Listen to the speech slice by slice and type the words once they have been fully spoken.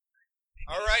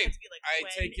All right. I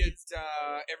take it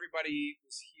everybody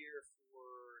was here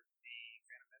for the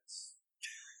Phantom Menace.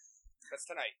 That's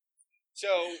tonight.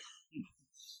 So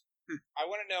I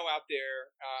want to know out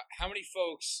there how many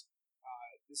folks.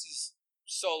 This is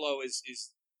Solo is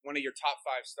one of your top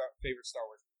 5 favorite Star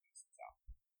Wars movies.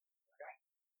 Okay.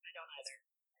 I don't either.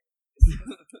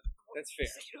 That's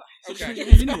fair.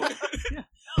 Okay.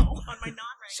 No, on my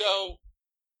non-rank. So,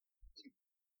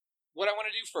 what I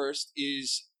want to do first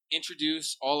is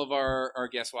introduce all of our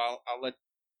guests. Well, I'll let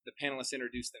the panelists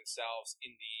introduce themselves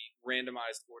in the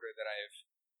randomized order that I have,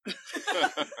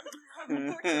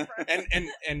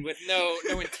 and with no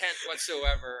intent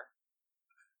whatsoever.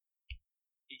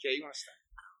 EK, you want to start?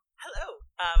 Hello,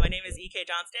 my name is EK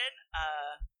Johnston.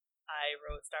 I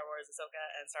wrote Star Wars Ahsoka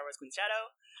and Star Wars Queen's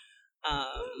Shadow.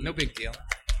 No big deal.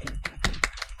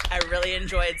 I really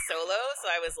enjoyed Solo, so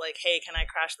I was like, hey, can I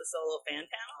crash the Solo fan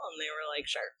panel? And they were like,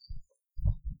 sure.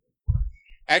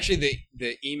 Actually,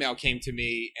 the email came to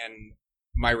me, and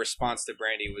my response to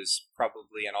Brandy was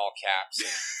probably in all caps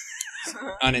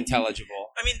and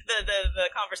unintelligible. I mean, the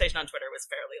conversation on Twitter was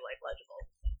fairly, legible.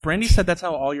 Brandy said that's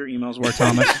how all your emails were,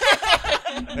 Thomas.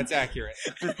 That's accurate.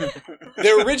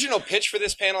 The original pitch for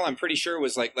this panel, I'm pretty sure,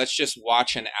 was like, let's just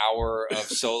watch an hour of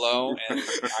Solo, and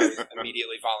I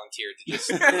immediately volunteered to just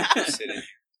sit in here.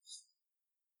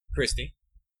 Christy.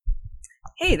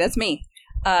 Hey, that's me.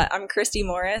 I'm Christy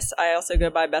Morris. I also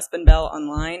go by Bespin Bell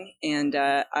online, and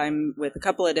I'm with a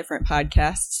couple of different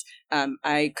podcasts.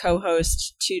 I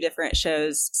co-host 2 different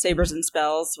shows, Sabers and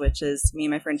Spells, which is me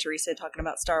and my friend Teresa talking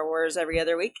about Star Wars every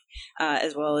other week,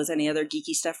 as well as any other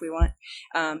geeky stuff we want.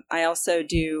 I also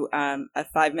do a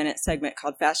 5-minute segment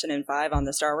called Fashion in 5 on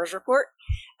the Star Wars Report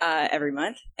every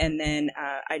month. And then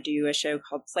I do a show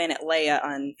called Planet Leia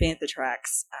on Fantha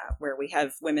Tracks, where we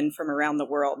have women from around the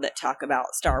world that talk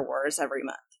about Star Wars every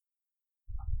month.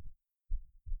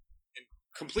 And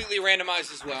completely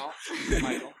randomized as well,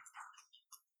 Michael.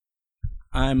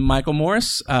 I'm Michael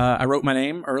Morris. I wrote my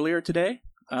name earlier today.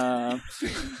 Hey,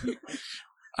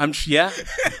 I'm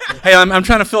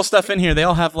trying to fill stuff in here. They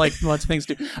all have lots of things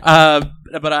to do.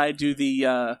 But I do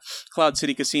the Cloud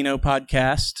City Casino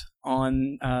podcast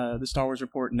on the Star Wars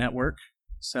Report Network.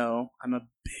 So I'm a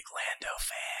big Lando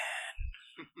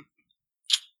fan.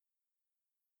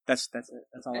 That's it.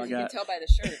 That's all I got. You can tell by the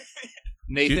shirt.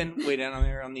 Nathan, way down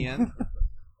there on the end.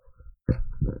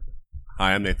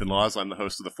 Hi, I'm Nathan Laws. I'm the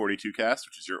host of the 42 Cast,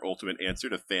 which is your ultimate answer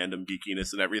to fandom,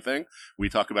 geekiness, and everything. We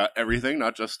talk about everything,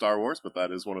 not just Star Wars, but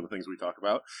that is one of the things we talk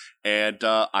about. And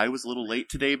I was a little late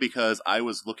today because I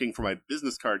was looking for my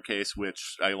business card case,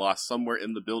 which I lost somewhere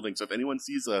in the building. So if anyone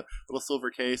sees a little silver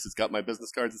case, it's got my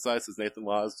business cards inside, it says Nathan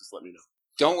Laws, just let me know.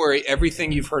 Don't worry,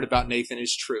 everything you've heard about Nathan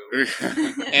is true.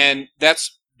 And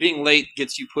that's being late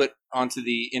gets you put into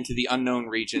the unknown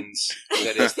regions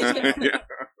that is this town. Yeah.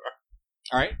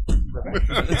 All right.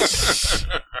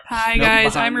 Hi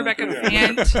guys, I'm Rebecca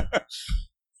Fant.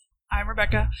 I'm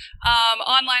Rebecca.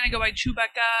 Online I go by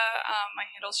Chewbecca. My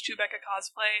handle's Chewbecca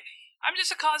Cosplay. I'm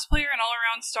just a cosplayer and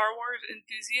all-around Star Wars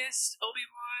enthusiast.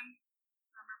 Obi-Wan,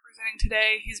 I'm representing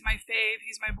today. He's my fave.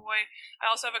 He's my boy. I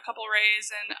also have a couple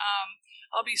Rays, and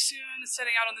I'll be soon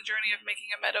setting out on the journey of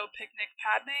making a meadow picnic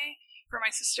Padme for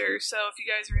my sister. So if you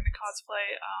guys are into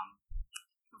cosplay,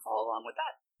 you can follow along with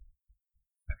that.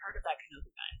 I've heard of that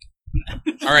Kenobi guy.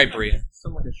 All right, Bria.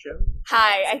 Someone to show.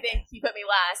 Hi, I think he put me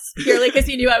last, purely because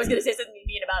he knew I was going to say something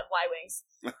mean about Y-Wings.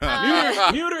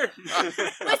 Mute her!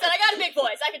 Listen, I got a big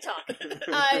voice. I can talk.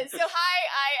 So hi,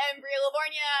 I am Bria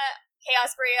Livornia,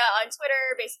 Chaos Bria on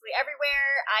Twitter, basically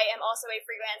everywhere. I am also a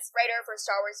freelance writer for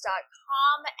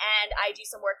StarWars.com, and I do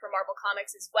some work for Marvel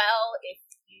Comics as well. If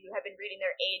you have been reading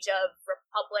their Age of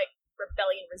Republic,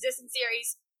 Rebellion, Resistance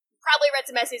series, probably read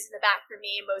some essays in the back for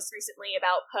me, most recently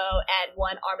about Poe and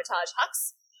one Armitage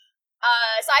Hux.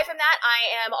 Aside from that,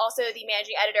 I am also the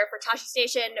managing editor for Tashi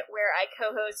Station, where I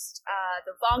co-host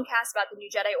the Vongcast about the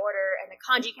New Jedi Order and the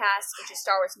Kanji Cast, which is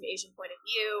Star Wars from an Asian point of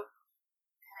view.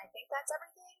 And I think that's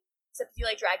everything. Except if you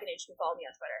like Dragon Age, you can follow me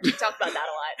on Twitter. We talk about that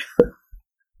a lot.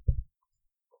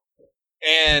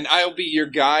 And I'll be your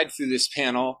guide through this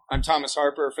panel. I'm Thomas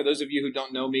Harper. For those of you who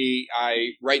don't know me, I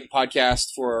write and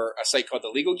podcast for a site called The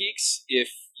Legal Geeks. If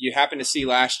you happen to see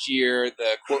last year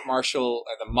the court-martial,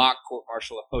 the mock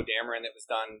court-martial of Poe Dameron that was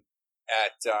done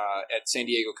at San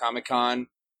Diego Comic-Con,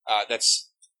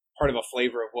 that's part of a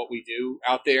flavor of what we do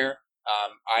out there.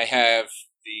 I have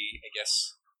the,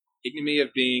 ignominy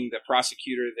of being the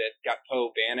prosecutor that got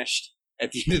Poe banished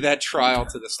at the end of that trial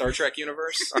to the Star Trek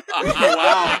universe.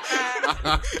 Wow.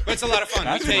 But it's a lot of fun.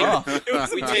 That's rough.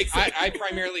 I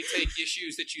primarily take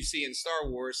issues that you see in Star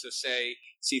Wars, so say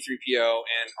C-3PO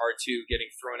and R2 getting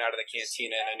thrown out of the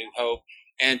cantina in A New Hope,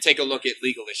 and take a look at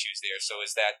legal issues there. So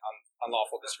is that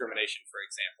unlawful discrimination, for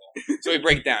example? So we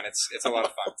break it down. It's a lot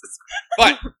of fun.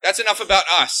 But that's enough about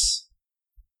us.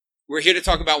 We're here to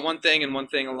talk about one thing and one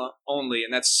thing only,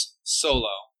 and that's Solo.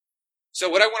 So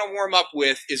what I want to warm up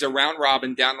with is a round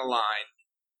robin down the line.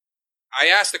 I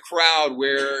asked the crowd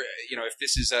where, if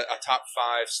this is a top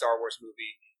 5 Star Wars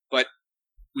movie, but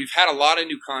we've had a lot of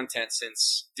new content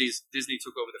since Disney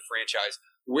took over the franchise.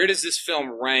 Where does this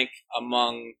film rank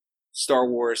among Star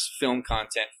Wars film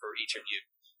content for each of you?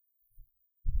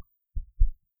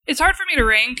 It's hard for me to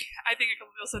rank. I think a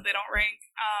couple people said they don't rank.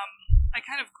 I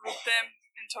kind of grouped them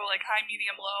into like high,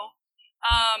 medium, low.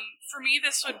 For me,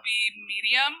 this would be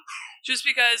medium, just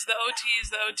because the OT is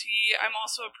the OT. I'm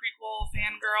also a prequel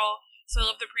fangirl, so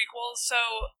I love the prequels.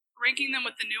 So ranking them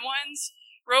with the new ones,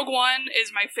 Rogue One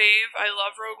is my fave. I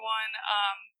love Rogue One.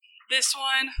 This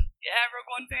one, yeah, Rogue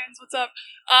One fans, what's up?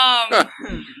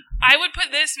 I would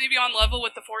put this maybe on level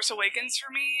with The Force Awakens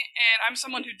for me, and I'm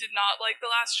someone who did not like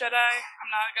The Last Jedi.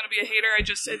 I'm not going to be a hater,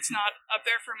 it's not up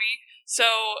there for me. So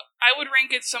I would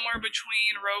rank it somewhere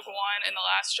between Rogue One and The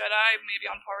Last Jedi, maybe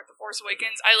on par with The Force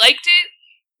Awakens. I liked it,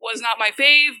 was not my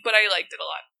fave, but I liked it a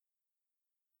lot.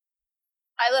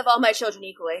 I love all my children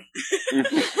equally.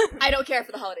 I don't care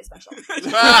for the holiday special.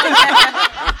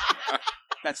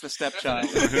 That's the stepchild.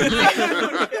 I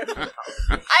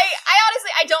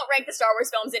honestly, I don't rank the Star Wars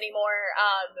films anymore.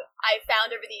 I've found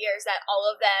over the years that all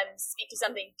of them speak to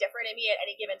something different in me at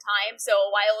any given time. So a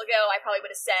while ago, I probably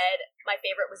would have said my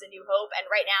favorite was A New Hope, and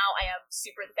right now I am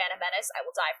super the Phantom Menace. I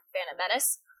will die for the Phantom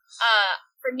Menace.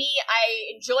 For me, I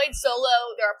enjoyed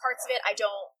Solo. There are parts of it I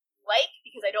don't like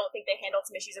because I don't think they handled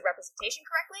some issues of representation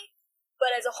correctly.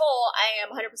 But as a whole, I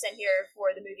am 100% here for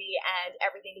the movie and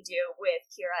everything to do with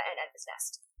Kira and Edna's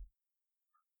Nest.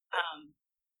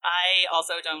 I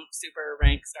also don't super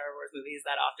rank Star Wars movies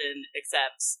that often,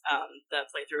 except the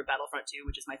playthrough of Battlefront 2,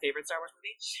 which is my favorite Star Wars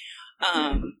movie.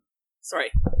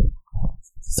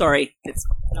 Sorry, it's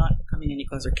not coming any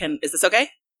closer. Is this okay?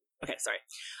 Okay, sorry.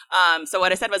 So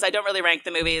what I said was I don't really rank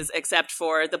the movies except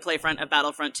for the playfront of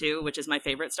Battlefront 2, which is my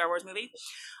favorite Star Wars movie.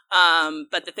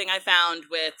 But the thing I found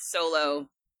with Solo,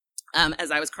 as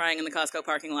I was crying in the Costco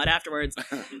parking lot afterwards,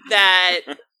 that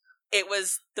it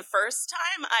was the first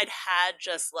time I'd had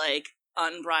just like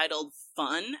unbridled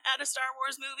fun at a Star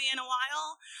Wars movie in a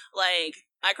while. Like,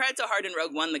 I cried so hard in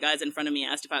Rogue One, the guys in front of me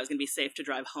asked if I was going to be safe to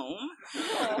drive home. And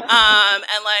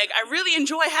like, I really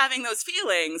enjoy having those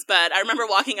feelings, but I remember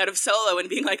walking out of Solo and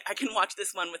being like, I can watch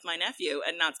this one with my nephew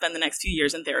and not spend the next few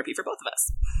years in therapy for both of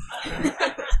us.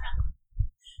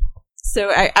 So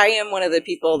I am one of the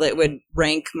people that would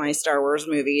rank my Star Wars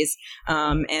movies.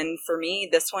 And for me,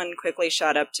 this one quickly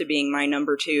shot up to being my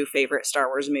number 2 favorite Star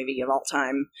Wars movie of all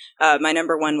time. My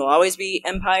number 1 will always be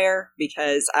Empire,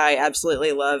 because I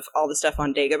absolutely love all the stuff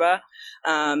on Dagobah.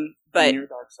 But You're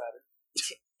dark-sided.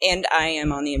 And I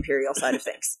am on the Imperial side of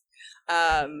things.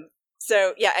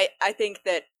 So yeah, I think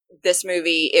that this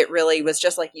movie, it really was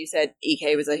just like you said,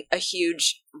 EK, was a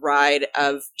huge ride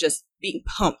of just being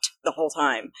pumped the whole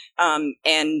time.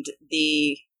 And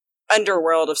the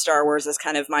underworld of Star Wars is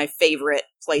kind of my favorite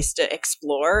place to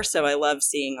explore. So I love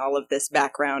seeing all of this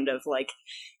background of like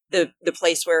the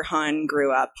place where Han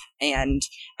grew up and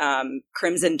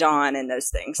Crimson Dawn and those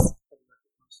things.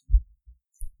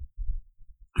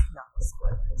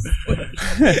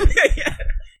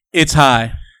 It's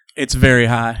high. It's very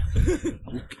high.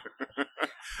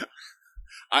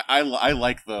 I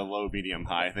like the low, medium,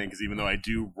 high thing, because even though I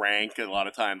do rank, a lot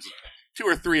of times 2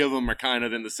 or 3 of them are kind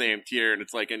of in the same tier, and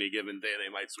it's like any given day they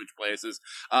might switch places.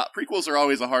 Prequels are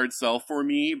always a hard sell for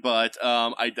me, but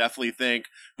I definitely think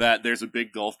that there's a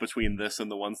big gulf between this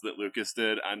and the ones that Lucas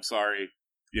did. I'm sorry,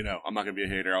 I'm not going to be a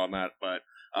hater on that, but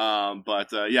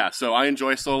yeah, so I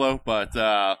enjoy Solo, but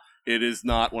it is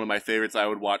not one of my favorites. I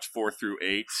would watch 4 through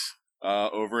 8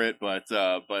 over it, but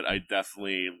I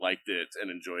definitely liked it and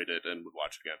enjoyed it and would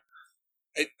watch it again.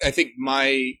 I think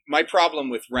my problem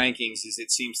with rankings is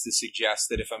it seems to suggest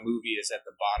that if a movie is at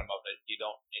the bottom of it, you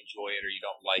don't enjoy it or you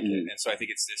don't like it. And so I think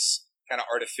it's this kind of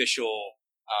artificial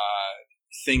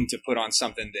thing to put on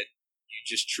something that you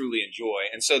just truly enjoy.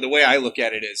 And so the way I look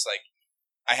at it is like,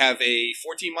 I have a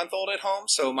 14-month-old at home,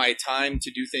 so my time to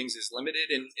do things is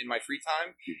limited in my free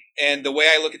time. And the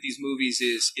way I look at these movies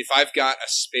is if I've got a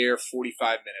spare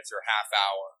 45 minutes or half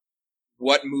hour,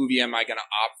 what movie am I going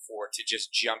to opt for to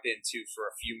just jump into for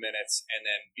a few minutes and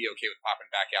then be okay with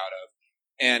popping back out of?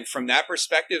 And from that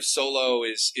perspective, Solo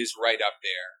is right up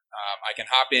there. I can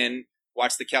hop in,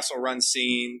 watch the Kessel Run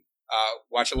scene,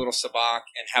 watch a little sabacc,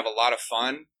 and have a lot of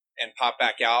fun, and pop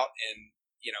back out and,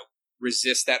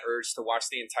 resist that urge to watch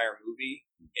the entire movie.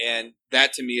 And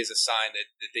that, to me, is a sign that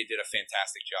they did a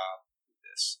fantastic job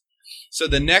with this. So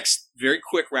the next very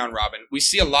quick round robin, we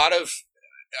see a lot of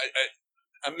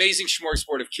amazing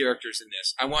smorgasbord of characters in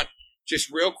this. I want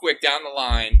just real quick down the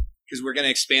line, because we're going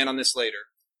to expand on this later,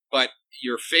 but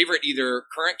your favorite either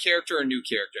current character or new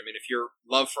character. I mean, if your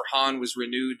love for Han was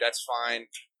renewed, that's fine.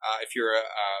 If you're a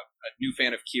new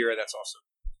fan of Kira, that's also.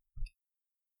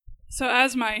 So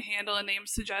as my handle and name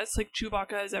suggests, like,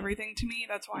 Chewbacca is everything to me.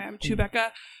 That's why I'm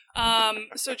Chewbacca.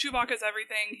 So Chewbacca is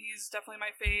everything. He's definitely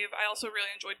my fave. I also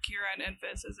really enjoyed Kira and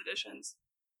Enfys as additions.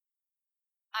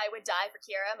 I would die for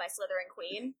Kira, my Slytherin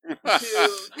queen,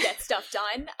 who gets stuff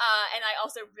done. And I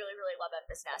also really, really love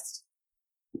Enfys Nest.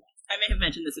 I may have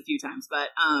mentioned this a few times,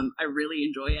 but I really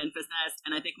enjoy Enfys Nest,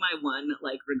 and I think my one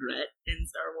regret in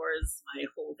Star Wars, my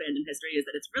whole fandom history, is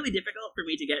that it's really difficult for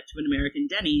me to get to an American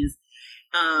Denny's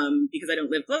because I don't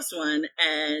live close to one.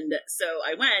 And so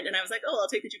I went, and I was like, "Oh,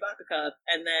 I'll take the Chewbacca cup."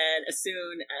 And then as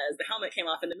soon as the helmet came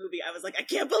off in the movie, I was like, "I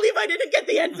can't believe I didn't get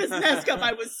the Enfys Nest cup!"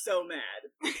 I was so mad.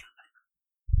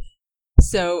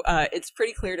 So it's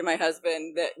pretty clear to my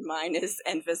husband that mine is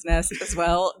Enfys Nest as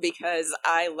well, because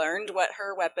I learned what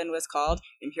her weapon was called.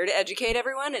 I'm here to educate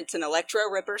everyone. It's an Electro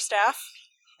Ripper staff,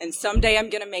 and someday I'm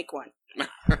going to make one.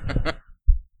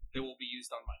 It will be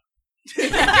used on mine.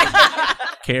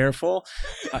 Careful.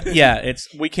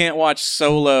 We can't watch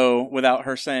Solo without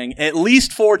her saying at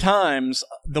least 4 times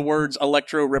the words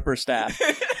Electro Ripper staff. 3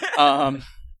 times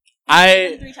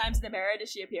in the mirror,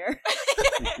 does she appear?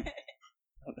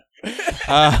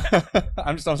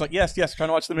 I was like, yes, trying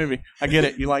to watch the movie. I get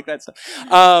it. You like that stuff.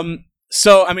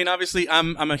 So, I mean, obviously,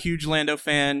 I'm a huge Lando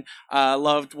fan.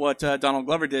 Loved what Donald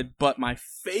Glover did, but my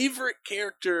favorite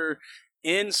character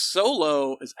in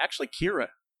Solo is actually Kira,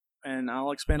 and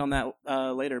I'll expand on that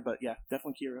later. But yeah,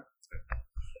 definitely Kira.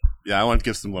 Yeah, I want to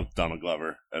give some love to Donald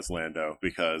Glover as Lando,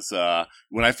 because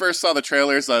when I first saw the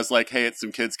trailers, I was like, hey, it's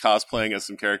some kids cosplaying as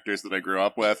some characters that I grew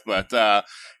up with. But, I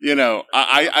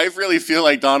really feel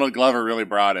like Donald Glover really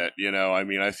brought it. I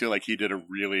mean, I feel like he did a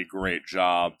really great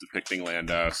job depicting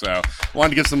Lando. So I wanted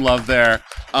to give some love there.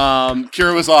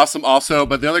 Kira was awesome also.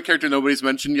 But the other character nobody's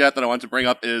mentioned yet that I want to bring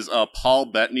up is Paul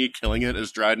Bettany killing it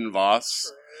as Dryden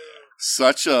Voss.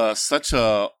 Such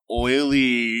a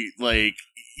oily,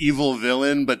 evil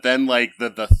villain, but then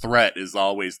the threat is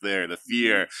always there, the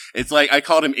fear. It's like I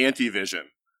called him Anti-Vision,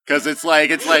 because it's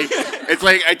like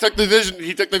I took the Vision,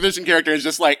 he took the Vision character and it's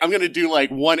just like, I'm gonna do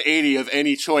 180 of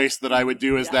any choice that I would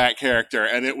do as that character,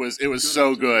 and it was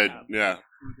so good. Yeah.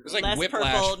 It was like Less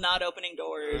Whiplash. purple, not opening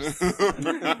doors.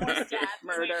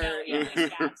 Murder.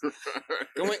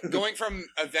 Going from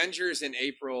Avengers in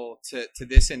April to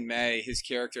this in May, his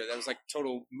character, that was like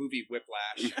total movie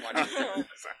Whiplash.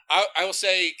 I will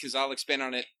say, because I'll expand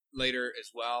on it later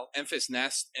as well, Enfys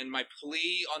Nest, and my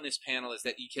plea on this panel is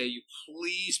that EK, you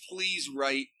please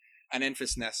write an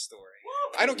Enfys Nest story.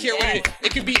 I don't care what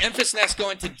it could be. Enfys Nest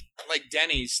going to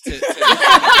Denny's to get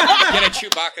a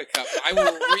Chewbacca cup. I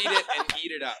will read it and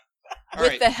eat it up. All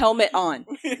with right. the helmet on.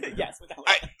 Yes, with the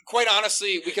helmet. Quite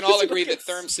honestly, we can all agree that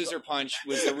Therm Scissor Punch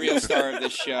was the real star of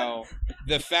this show.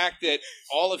 The fact that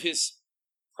all of his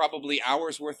probably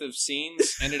hours worth of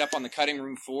scenes ended up on the cutting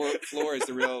room floor is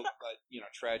the real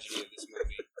tragedy of this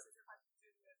movie.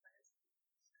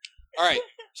 All right,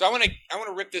 so I want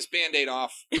to rip this Band-Aid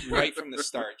off right from the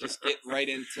start. Just get right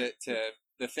into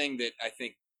the thing that I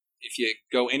think, if you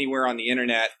go anywhere on the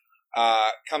internet,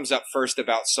 comes up first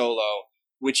about Solo,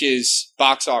 which is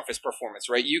box office performance.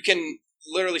 Right, you can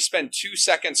literally spend 2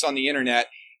 seconds on the internet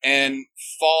and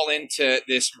fall into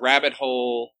this rabbit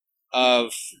hole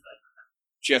of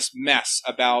just mess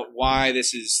about why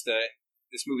this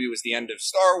movie was the end of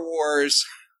Star Wars.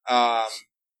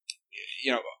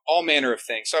 All manner of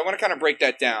things. So I want to kind of break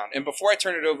that down. And before I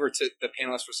turn it over to the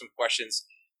panelists for some questions,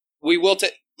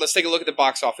 let's take a look at the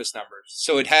box office numbers.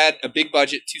 So it had a big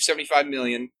budget, $275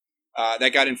 million.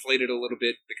 That got inflated a little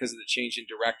bit because of the change in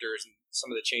directors and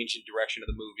some of the change in direction of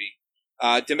the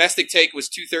movie. Domestic take was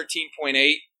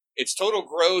 $213.8. Its total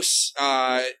gross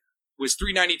was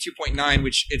 $392.9,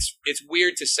 which it's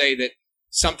weird to say that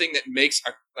something that makes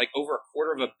over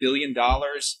 $250 million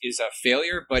is a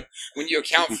failure, but when you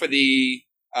account for the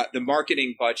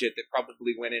marketing budget that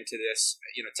probably went into this,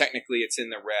 technically it's in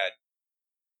the red.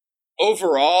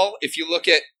 Overall, if you look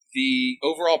at the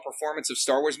overall performance of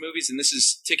Star Wars movies, and this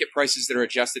is ticket prices that are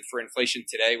adjusted for inflation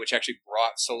today, which actually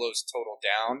brought Solo's total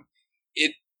down,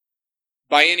 it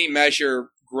by any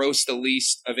measure grossed the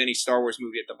least of any Star Wars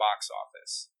movie at the box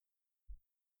office.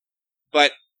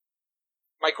 But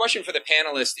my question for the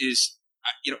panelists is,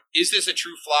 is this a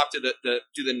true flop? Do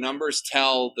the numbers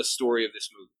tell the story of this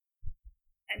movie?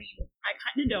 I mean, I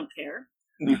kind of don't care.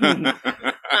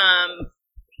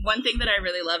 One thing that I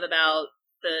really love about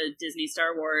the Disney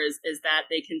Star Wars is that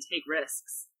they can take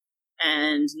risks,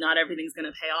 and not everything's going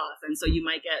to pay off. And so you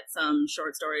might get some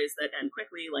short stories that end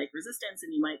quickly, like Resistance,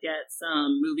 and you might get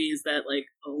some movies that like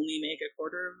only make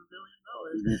 $250 million.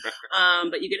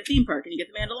 But you get a theme park, and you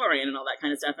get The Mandalorian, and all that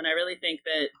kind of stuff. And I really think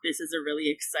that this is a really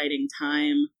exciting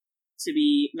time to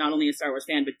be not only a Star Wars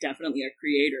fan, but definitely a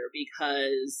creator,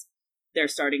 because they're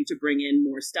starting to bring in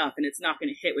more stuff, and it's not going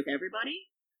to hit with everybody,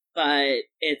 but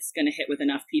it's going to hit with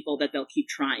enough people that they'll keep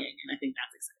trying, and I think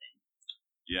that's exciting.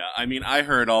 Yeah, I mean, I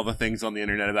heard all the things on the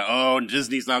internet about,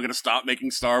 Disney's not going to stop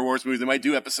making Star Wars movies. They might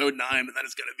do Episode 9, but then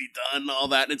it's going to be done and all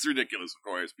that. And it's ridiculous, of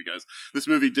course, because this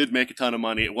movie did make a ton of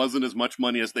money. It wasn't as much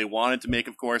money as they wanted to make,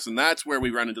 of course, and that's where we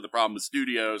run into the problem with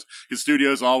studios, because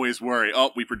studios always worry,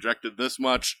 we projected this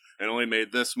much and only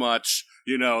made this much.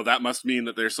 That must mean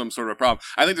that there's some sort of problem.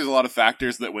 I think there's a lot of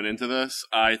factors that went into this.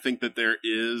 I think that there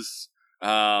is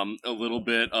a little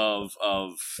bit of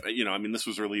this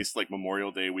was released like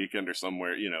Memorial Day weekend or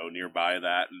somewhere, nearby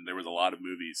that, and there was a lot of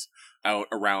movies out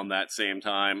around that same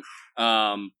time.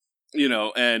 There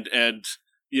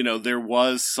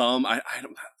was some,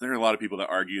 there are a lot of people that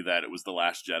argue that it was The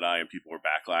Last Jedi and people were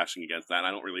backlashing against that, and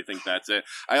I don't really think that's it.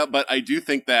 But I do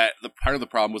think that the part of the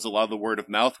problem was a lot of the word of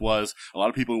mouth was a lot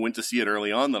of people who went to see it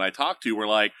early on that I talked to were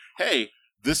like, hey,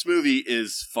 this movie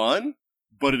is fun,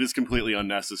 but it is completely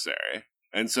unnecessary.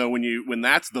 And so when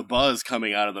that's the buzz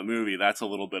coming out of the movie, that's a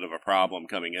little bit of a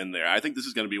problem coming in there. I think this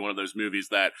is going to be one of those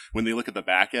movies that when they look at the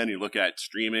back end, you look at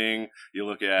streaming, you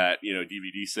look at,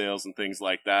 DVD sales and things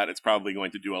like that, it's probably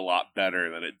going to do a lot better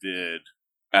than it did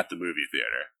at the movie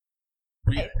theater.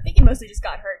 I think it mostly just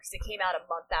got hurt because it came out a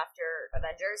month after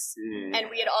Avengers.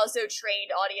 And we had also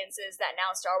trained audiences that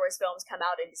now Star Wars films come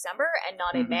out in December and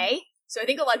not in May. So I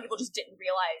think a lot of people just didn't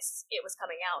realize it was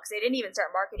coming out because they didn't even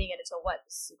start marketing it until the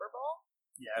Super Bowl?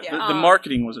 Yeah. The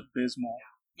marketing was abysmal.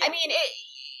 I mean,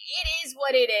 it is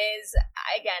what it is.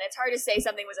 Again, it's hard to say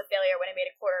something was a failure when it made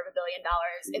 $250 million.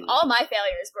 If all my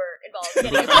failures were involved in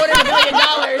getting $250 million,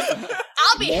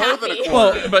 I'll be happy.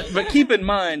 Well, but keep in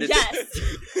mind, it's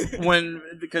yes.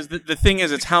 because the thing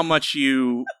is, it's how much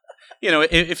if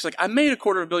it's like I made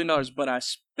 $250 million, but I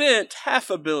spent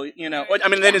 $500 million, I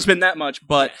mean, then it's been that much,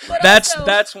 but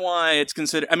that's why it's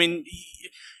considered. I mean,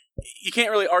 you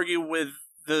can't really argue with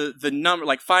the number.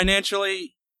 Like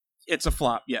financially, it's a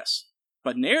flop, yes,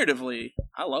 but narratively,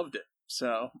 I loved it.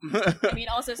 So I mean,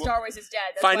 also Star Wars is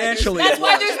dead. Financially, that's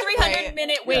why there's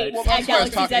 300-minute waits at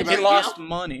Galaxy's Edge. It lost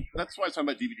money. That's why I was talking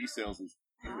about DVD sales.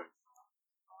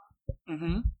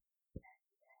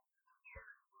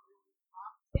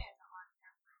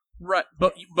 Right,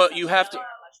 but you have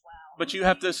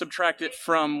to subtract it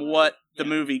from what the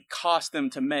movie cost them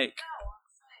to make.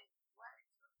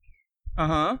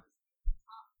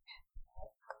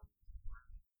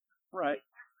 Right.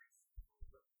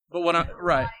 But what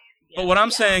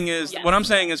I'm saying is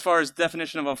as far as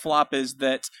definition of a flop is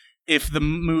that if the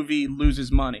movie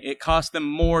loses money, it costs them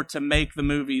more to make the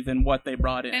movie than what they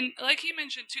brought in. And like he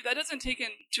mentioned too, that doesn't take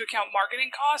into account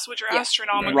marketing costs, which are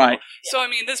astronomical. Right. So I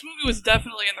mean, this movie was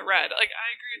definitely in the red. Like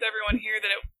I agree with everyone here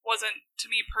that it wasn't,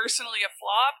 to me personally, a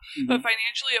flop, but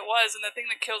financially it was. And the thing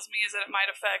that kills me is that it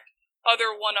might affect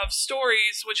other one-of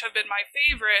stories, which have been my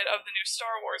favorite of the new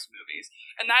Star Wars movies.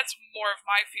 And that's more of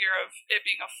my fear of it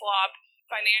being a flop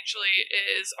financially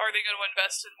is, are they going to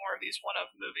invest in more of these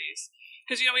one-of movies?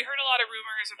 Because, we heard a lot of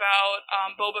rumors about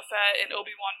Boba Fett and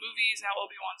Obi-Wan movies. Now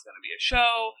Obi-Wan's going to be a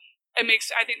show. I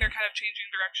think they're kind of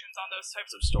changing directions on those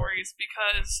types of stories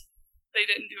because they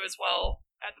didn't do as well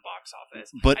at the box office.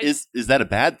 But is that a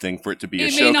bad thing for it to be a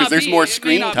show? Because there's more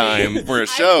screen time for a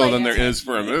show than there is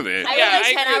for a movie. I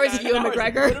 10 hours of Ewan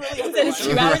McGregor instead of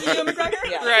 2 hours of Ewan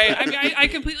McGregor. Right. I mean, I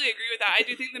completely agree with that. I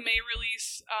do think the May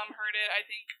release hurt it. I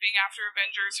think being after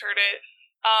Avengers hurt it.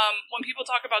 When people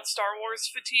talk about Star Wars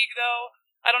fatigue, though,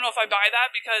 I don't know if I buy that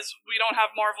because we don't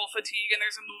have Marvel fatigue and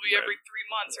there's a movie every 3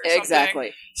 months or something.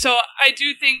 Exactly. So I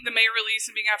do think the May release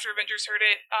and being after Avengers hurt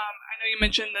it. I know you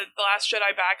mentioned the Last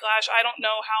Jedi backlash. I don't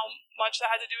know how much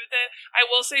that had to do with it. I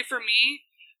will say for me,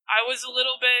 I was a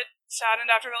little bit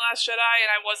saddened after The Last Jedi and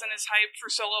I wasn't as hyped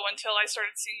for Solo until I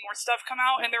started seeing more stuff come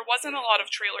out, and there wasn't a lot of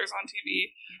trailers on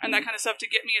TV and that kind of stuff to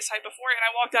get me as hyped before, and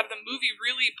I walked out of the movie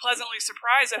really pleasantly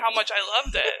surprised at how much I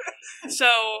loved it.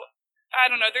 So I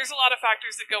don't know. There's a lot of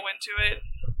factors that go into it.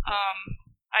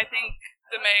 I think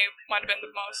the May might have been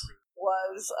the most.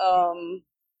 Was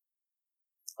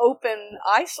open,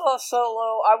 I saw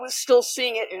Solo. I was still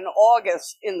seeing it in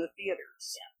August in the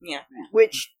theaters. Yeah.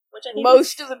 Which I think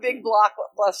most of the big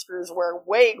blockbusters were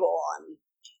way gone.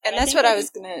 And I that's think what I like- was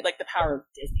gonna. Like the power of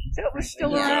Disney. So it was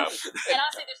still Yeah. around. And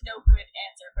honestly, there's no good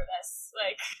answer for this.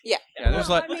 Like, Yeah, there's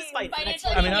like, We'll just fight for the next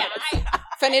financially, one. I mean, yeah.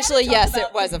 Financially, talk yes, about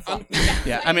it was a this. flop.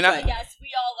 yeah. I mean, I, Yes, we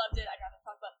all loved it. I'd rather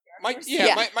talk about the My,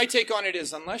 characters. my take on it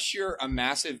is, unless you're a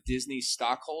massive Disney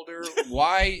stockholder,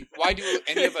 why do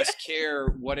any of us care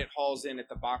what it hauls in at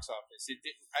the box office?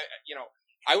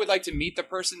 I would like to meet the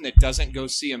person that doesn't go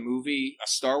see a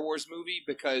Star Wars movie,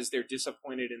 because they're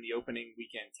disappointed in the opening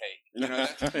weekend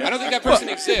take. I don't think that person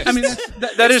exists. I mean,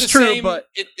 that is It's the true, same- but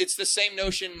it's the same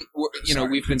notion. Sorry,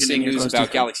 We've been getting seeing your news close about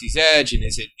to- Galaxy's Edge, and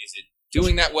is it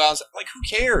doing that well? It's like, who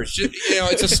cares? Just,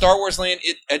 it's a Star Wars land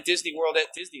at Disney World at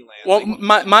Disneyland. well,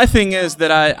 my thing is that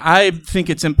I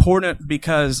think it's important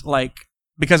because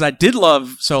I did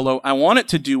love Solo. I want it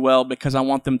to do well because I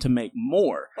want them to make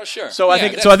more. Oh, sure. So I Yeah,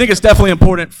 think it's definitely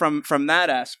important from that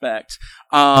aspect.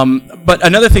 But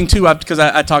another thing too, because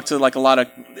I talked to like a lot of,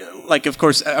 like, of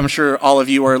course, I'm sure all of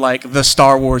you are like the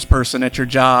Star Wars person at your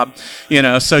job,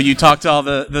 so you talk to all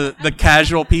the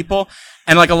casual people.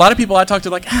 And like a lot of people I talk to,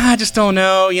 like, I just don't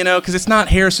know, because it's not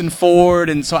Harrison Ford.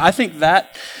 And so I think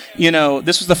that,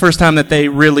 this was the first time that they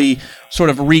really sort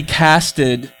of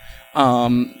recasted.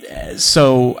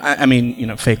 So I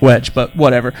mean, fake Wedge, but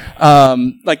whatever.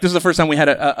 Like, this is the first time we had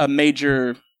a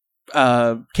major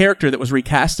character that was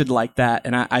recasted like that,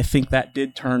 and I think that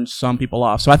did turn some people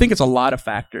off. So I think it's a lot of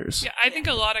factors. Yeah, I think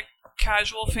a lot of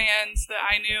casual fans that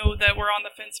I knew that were on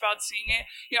the fence about seeing it,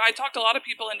 I talked a lot of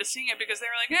people into seeing it because they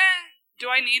were like, do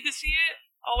I need to see it?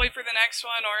 I'll wait for the next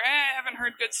one, or I haven't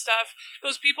heard good stuff.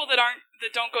 Those people that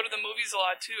don't go to the movies a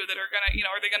lot too, that are gonna,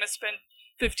 are they gonna spend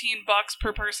 $15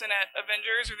 per person at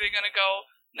Avengers, or are they gonna go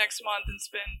next month and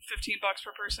spend $15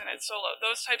 per person at Solo?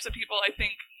 Those types of people, I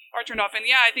think, are turned off. And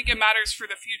yeah, I think it matters for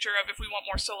the future of if we want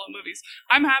more Solo movies.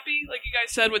 I'm happy, like you guys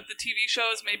said, with the TV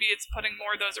shows. Maybe it's putting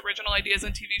more of those original ideas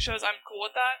in TV shows. I'm cool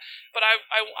with that. But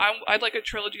I'd like a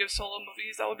trilogy of Solo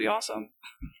movies. That would be awesome.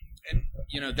 And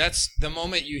that's the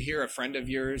moment you hear a friend of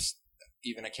yours,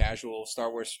 even a casual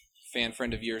Star Wars fan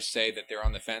friend of yours, say that they're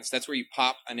on the fence. That's where you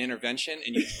pop an intervention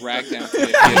and you drag them to the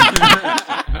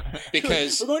theater.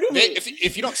 Because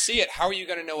if you don't see it, how are you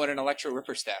going to know what an Electro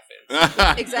Ripper staff is?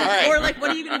 Exactly. All right. Or like, what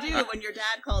are you going to do when your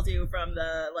dad calls you from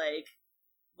the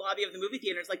lobby of the movie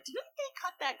theater? It's like, didn't they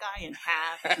cut that guy in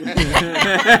half?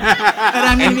 And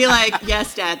I'm going to be like,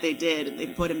 yes, Dad, they did. And they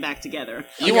put him back together.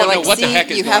 You won't know what the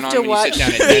heck is you going have on to when watch you sit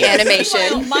down the at dinner. animation.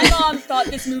 Well, my mom thought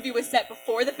this movie was set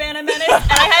before The Phantom Menace,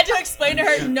 and I had to explain to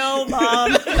her, no,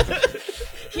 Mom.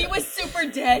 He was super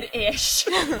dead-ish.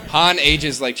 Han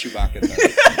ages like Chewbacca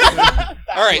does.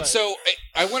 All right, so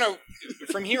I want to,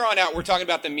 from here on out, we're talking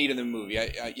about the meat of the movie.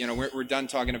 We're done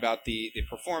talking about the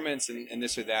performance and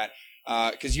this or that,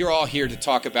 because you're all here to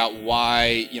talk about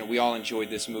why we all enjoyed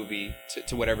this movie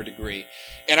to whatever degree.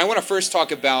 And I want to first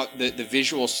talk about the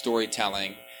visual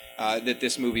storytelling that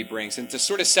this movie brings. And to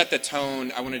sort of set the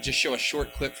tone, I want to just show a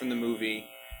short clip from the movie.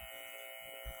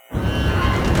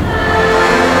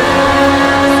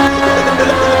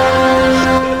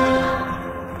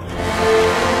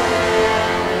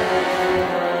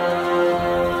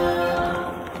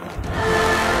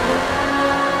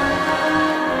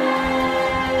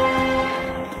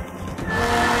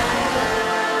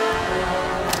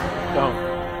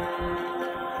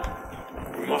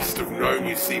 Must have known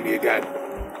you'd see me again.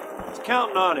 I was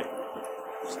counting on it.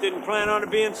 Just didn't plan on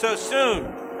it being so soon.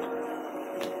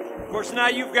 Of course, now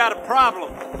you've got a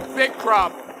problem. Big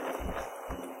problem.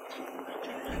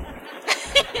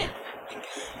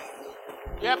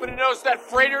 You happen to notice that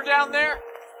freighter down there?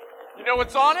 You know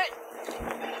what's on it?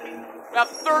 About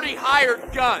 30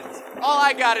 hired guns. All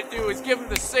I gotta do is give them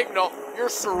the signal, you're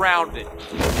surrounded.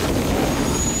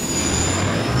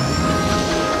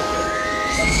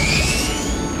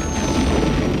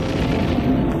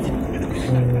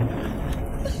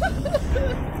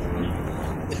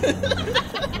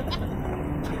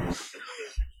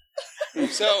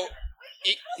 So,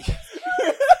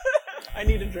 I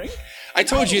need a drink. I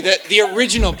told you that the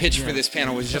original pitch for this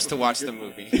panel was just to watch the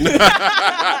movie.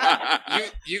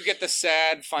 You get the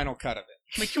sad final cut of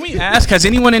it. Like, can we ask, has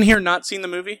anyone in here not seen the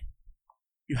movie?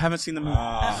 You haven't seen the movie?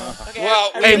 Okay,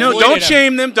 Well, Hey, no, avoided don't them.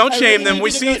 shame them. Don't I shame really them. We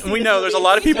need to go see. see We this know there's a movie.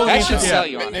 lot of people. That who should yeah. sell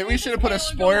you on it. Maybe we should have put a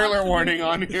spoiler warning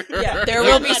on here. Yeah, There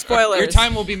will be spoilers. Your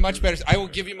time will be much better. I will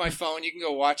give you my phone. You can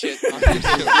go watch it on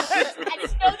YouTube. I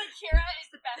just know that Kira is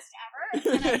the best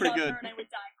ever, and I Pretty love good. her and I would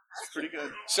die for her. Pretty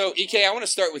good. So, EK, I want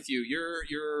to start with you.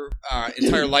 Your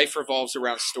entire life revolves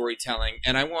around storytelling,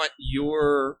 and I want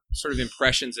your sort of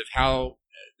impressions of how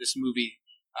this movie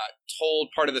told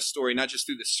part of the story, not just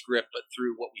through the script, but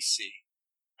through what we see?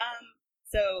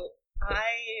 So I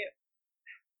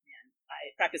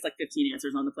practiced like 15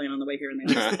 answers on the plane on the way here,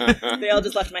 and they all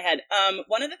just left my head.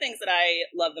 One of the things that I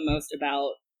love the most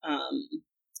about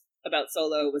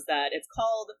Solo was that it's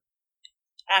called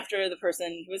after the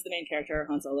person who is the main character,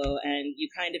 Han Solo, and you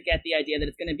kind of get the idea that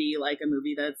it's going to be like a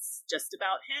movie that's just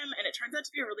about him, and it turns out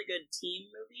to be a really good team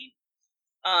movie.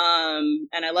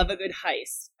 And I love a good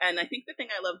heist. And I think the thing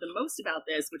I love the most about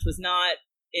this, which was not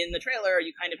in the trailer,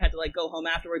 you kind of had to like go home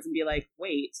afterwards and be like,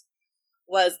 wait,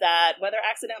 was that whether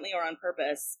accidentally or on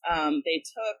purpose, they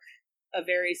took a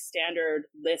very standard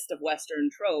list of Western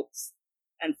tropes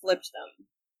and flipped them.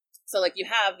 So, like, you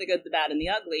have the good, the bad, and the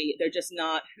ugly. They're just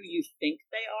not who you think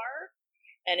they are.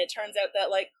 And it turns out that,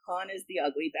 like, Han is the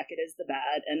ugly, Beckett is the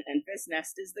bad, and Enfys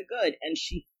Nest is the good. And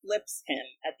she flips him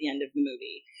at the end of the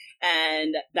movie.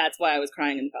 And that's why I was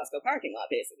crying in the Costco parking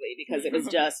lot, basically, because it was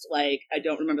just, like, I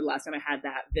don't remember the last time I had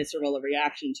that visceral of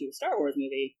reaction to a Star Wars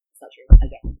movie. It's not true.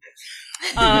 I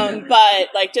don't.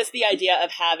 But, like, just the idea of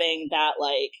having that,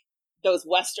 like, those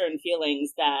Western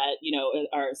feelings that, you know,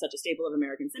 are such a staple of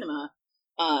American cinema,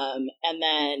 and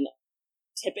then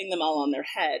tipping them all on their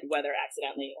head, whether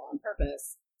accidentally or on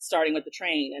purpose, starting with the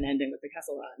train and ending with the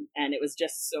Kessel Run. And it was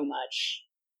just so much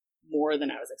more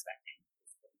than I was expecting.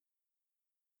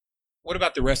 What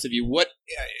about the rest of you? What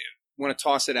want to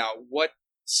toss it out? What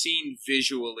scene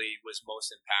visually was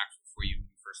most impactful for you when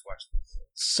you first watched this?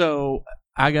 So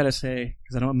I gotta say,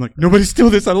 because I'm like, nobody steal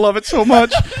this. I love it so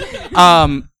much.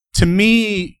 To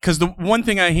me, because the one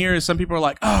thing I hear is some people are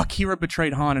like, "Oh, Kira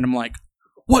betrayed Han," and I'm like,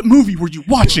 what movie were you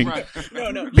watching? Right.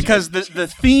 No. Because the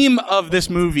theme of this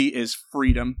movie is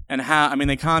freedom, and how, I mean,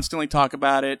 they constantly talk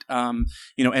about it,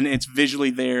 you know, and it's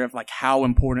visually there of like how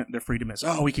important their freedom is.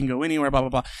 Oh, we can go anywhere, blah, blah,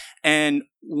 blah. And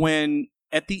when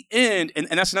at the end, and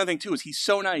that's another thing too, is he's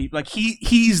so naive. Like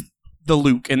he's the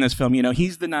Luke in this film, you know,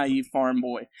 he's the naive farm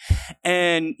boy.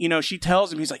 And, you know, she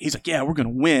tells him, he's like, yeah, we're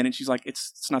going to win. And she's like,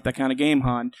 it's not that kind of game,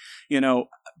 Han, you know.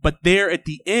 But there at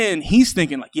the end, he's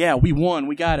thinking like, yeah, we won.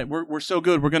 We got it. We're so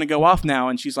good. We're going to go off now.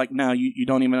 And she's like, no, you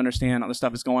don't even understand all the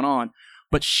stuff that's going on.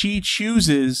 But she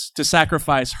chooses to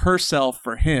sacrifice herself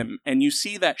for him. And you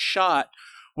see that shot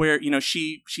where, you know,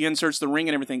 she inserts the ring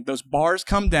and everything. Those bars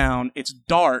come down. It's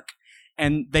dark.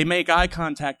 And they make eye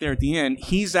contact there at the end.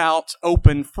 He's out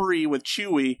open, free with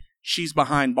Chewie. She's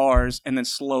behind bars and then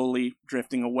slowly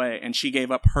drifting away. And she gave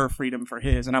up her freedom for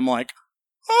his. And I'm like,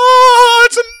 oh,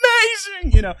 it's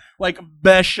amazing! You know, like,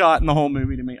 best shot in the whole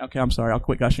movie to me. Okay, I'm sorry. I'll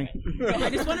quit gushing. I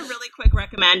just want to really quick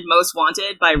recommend Most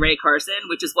Wanted by Ray Carson,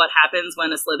 which is what happens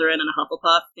when a Slytherin and a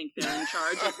Hufflepuff think they're in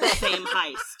charge of the same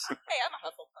heist. Hey, I'm a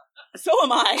Hufflepuff. So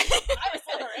am I. I'm a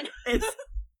Slytherin. It's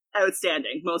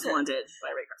outstanding. Most Wanted by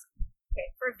Ray Carson. Okay,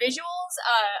 for visuals,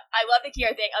 I love the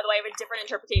Kira thing, although I have a different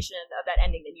interpretation of that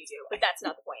ending than you do, but that's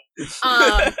not the point.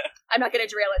 I'm not going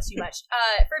to derail it too much.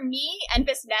 For me,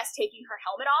 Enfys Nest taking her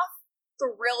helmet off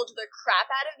thrilled the crap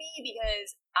out of me,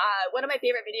 because one of my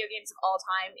favorite video games of all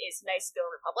time is Niceville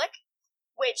Republic,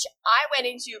 which I went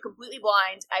into completely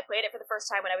blind. I played it for the first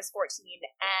time when I was 14,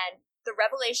 and the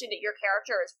revelation that your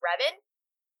character is Revan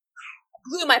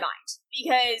blew my mind,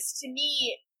 because to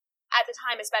me, at the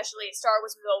time especially, Star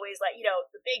Wars was always like, you know,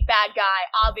 the big bad guy.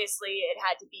 Obviously, it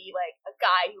had to be like a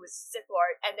guy who was a Sith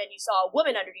Lord, and then you saw a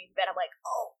woman underneath it. I'm like,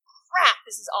 oh crap,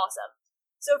 this is awesome.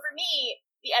 So for me,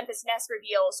 the Enfys Nest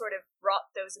reveal sort of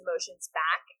brought those emotions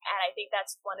back, and I think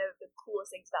that's one of the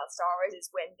coolest things about Star Wars is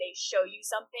when they show you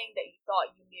something that you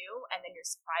thought you knew, and then you're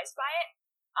surprised by it.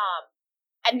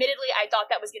 Admittedly, I thought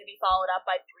that was going to be followed up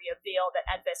by the reveal that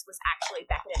Enfys was actually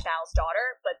Beckett and Val's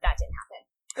daughter, but that didn't happen.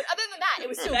 But other than that, it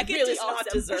was still Beckett really does awesome.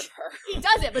 not deserve her. He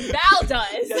doesn't, but Val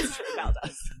does. Val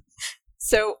does.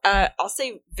 So I'll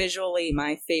say visually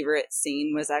my favorite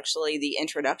scene was actually the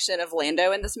introduction of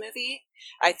Lando in this movie.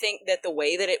 I think that the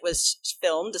way that it was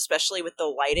filmed, especially with the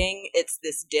lighting, it's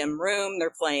this dim room,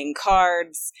 they're playing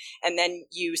cards, and then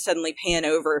you suddenly pan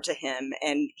over to him,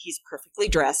 and he's perfectly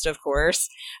dressed, of course,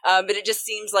 but it just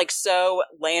seems like so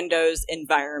Lando's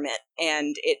environment,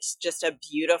 and it's just a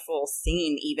beautiful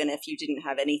scene, even if you didn't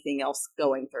have anything else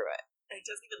going through it. He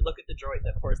doesn't even look at the droid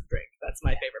that pours the drink. That's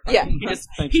my favorite part.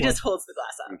 Yeah. He just holds the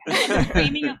glass up.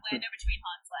 Framing of Lando between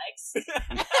Han's legs.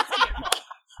 That's beautiful.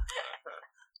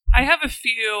 I have a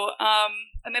few,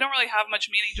 and they don't really have much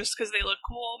meaning just because they look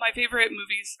cool. My favorite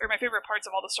movies, or my favorite parts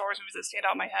of all the Star Wars movies that stand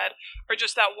out in my head, are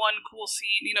just that one cool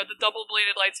scene. You know, the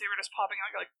double-bladed lightsaber just popping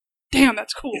out. You're like, damn,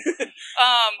 that's cool.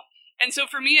 And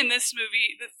so for me in this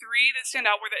movie, the three that stand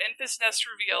out were the Enfys Nest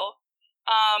reveal,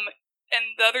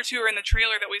 and the other two are in the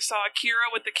trailer that we saw. Kira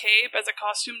with the cape as a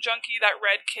costume junkie, that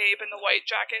red cape and the white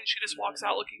jacket, and she just walks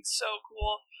out looking so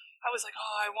cool. I was like,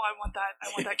 oh, I want that.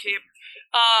 I want that cape.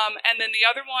 And then the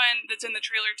other one that's in the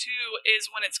trailer too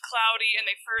is when it's cloudy and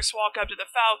they first walk up to the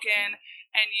Falcon,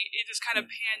 and it just kind of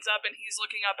pans up and he's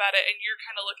looking up at it, and you're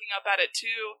kind of looking up at it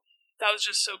too. That was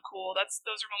just so cool.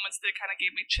 Those are moments that kind of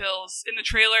gave me chills in the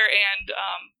trailer and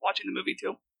watching the movie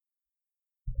too.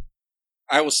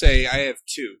 I will say I have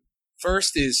two.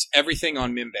 First is everything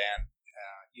on Mimban.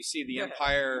 You see the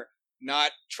Empire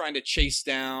not trying to chase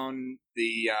down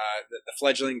the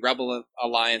fledgling rebel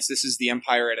alliance. This is the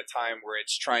Empire at a time where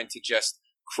it's trying to just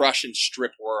crush and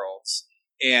strip worlds.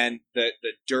 And the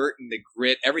dirt and the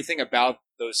grit, everything about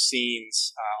those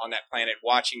scenes on that planet,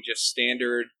 watching just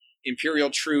standard Imperial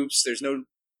troops. There's no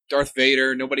Darth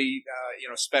Vader, nobody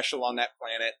special on that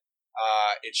planet.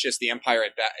 It's just the Empire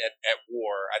at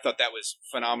war. I thought that was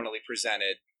phenomenally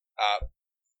presented.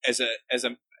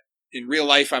 In real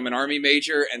life, I'm an Army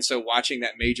major, and so watching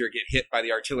that major get hit by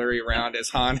the artillery round as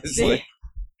Han is like,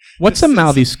 what's a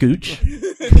mouthy scooch?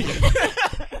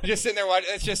 Just sitting there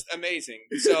watching. It's just amazing.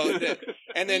 So,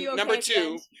 and then number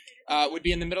two would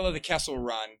be in the middle of the Kessel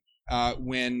Run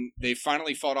when they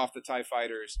finally fought off the TIE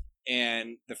fighters,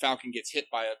 and the Falcon gets hit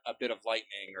by a bit of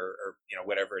lightning or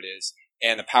whatever it is,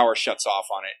 and the power shuts off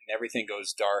on it, and everything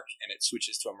goes dark, and it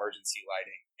switches to emergency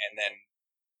lighting, and then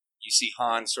you see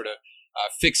Han sort of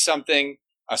fix something,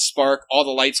 a spark, all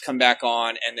the lights come back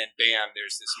on, and then bam,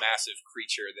 there's this massive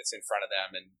creature that's in front of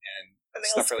them, and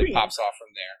stuff really pops off from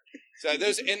there. So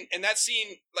those and that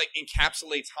scene like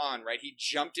encapsulates Han, right? He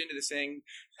jumped into this thing,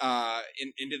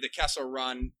 into the Kessel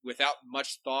Run without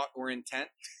much thought or intent,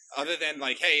 other than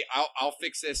like, hey, I'll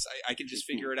fix this. I can just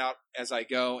figure it out as I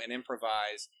go and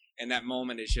improvise. And that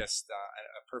moment is just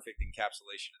a perfect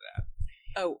encapsulation of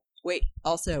that. Oh wait!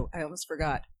 Also, I almost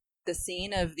forgot. The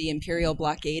scene of the Imperial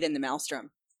blockade in the Maelstrom.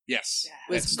 Yes.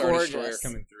 Was that Star Destroyer gorgeous.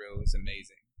 coming through was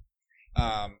amazing.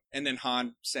 And then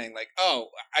Han saying like, oh,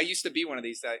 I used to be one of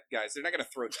these guys. They're not going to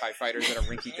throw TIE fighters at a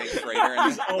rinky-dink freighter.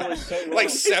 And then,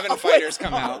 like 7 fighters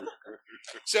come out.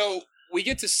 So we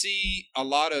get to see a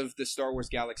lot of the Star Wars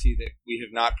galaxy that we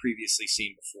have not previously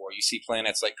seen before. You see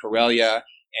planets like Corellia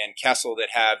and Kessel that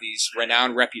have these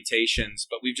renowned reputations,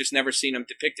 but we've just never seen them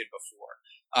depicted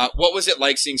before. What was it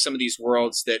like seeing some of these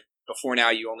worlds that before now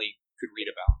you only could read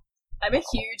about? I'm a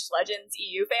huge Legends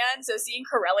EU fan, so seeing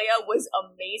Corellia was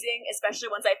amazing, especially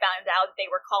once I found out that they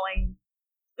were calling,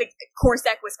 like,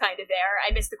 Coruscant was kind of there.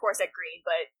 I missed the Coruscant green,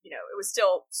 but, it was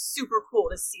still super cool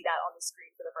to see that on the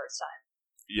screen for the first time.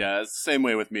 Yeah, it's the same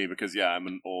way with me because, I'm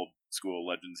an old school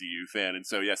Legends EU fan. And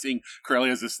so, seeing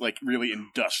Corellia as this, like, really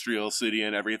industrial city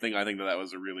and everything, I think that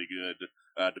was a really good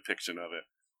depiction of it.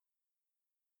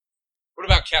 What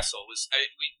about Kessel?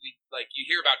 You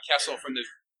hear about Kessel from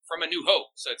A New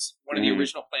Hope, so it's one of the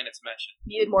original planets mentioned.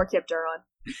 Needed more Kip Duron.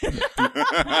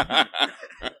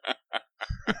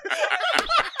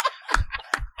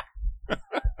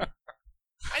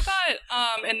 I thought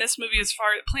in this movie, as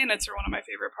far as planets are one of my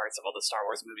favorite parts of all the Star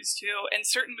Wars movies too, and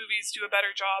certain movies do a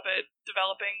better job at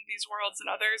developing these worlds than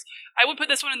others. I would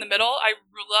put this one in the middle. I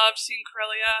loved seeing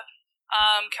Corellia.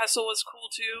 Kessel was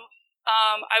cool too.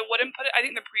 I wouldn't put it. I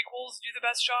think the prequels do the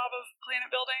best job of planet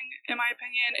building, in my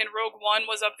opinion. And Rogue One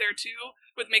was up there too,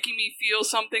 with making me feel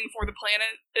something for the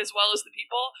planet as well as the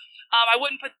people. I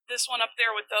wouldn't put this one up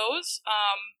there with those.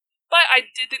 But I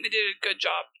did think they did a good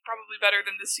job, probably better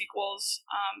than the sequels.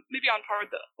 Maybe on par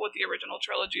with the original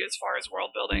trilogy as far as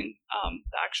world building,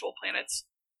 the actual planets.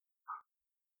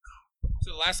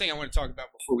 So the last thing I want to talk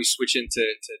about before we switch into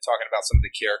talking about some of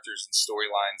the characters and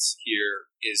storylines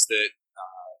here is the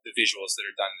visuals that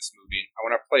are done in this movie. I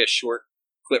want to play a short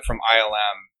clip from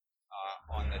ILM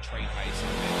on the train heist.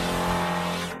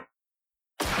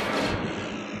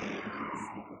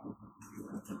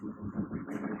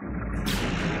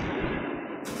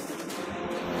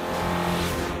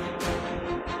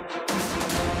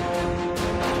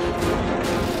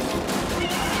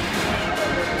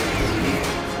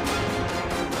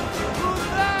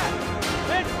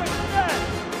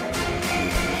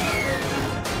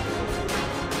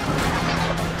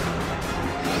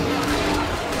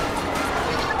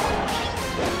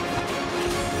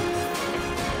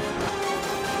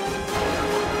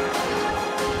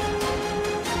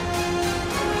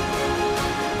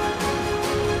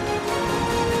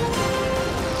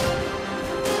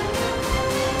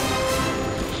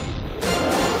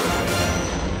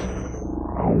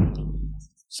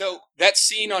 So that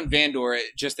scene on Vandor,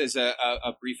 just as a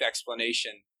brief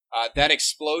explanation, that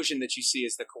explosion that you see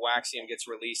as the coaxium gets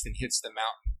released and hits the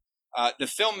mountain, the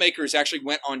filmmakers actually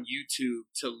went on YouTube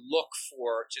to look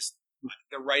for just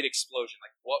the right explosion.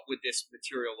 Like, what would this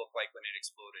material look like when it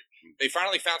exploded? They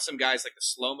finally found some guys, like the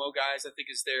slow-mo guys, I think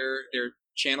is their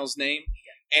channel's name.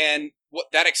 And what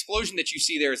that explosion that you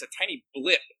see there is a tiny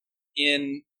blip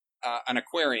in an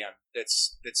aquarium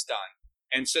that's done.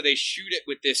 And so they shoot it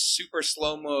with this super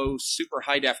slow-mo, super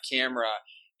high-def camera.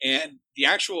 And the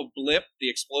actual blip, the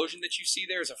explosion that you see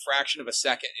there is a fraction of a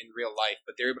second in real life,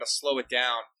 but they're able to slow it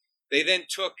down. They then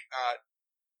took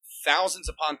thousands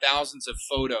upon thousands of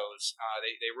photos.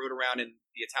 They rode around in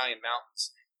the Italian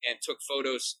mountains and took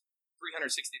photos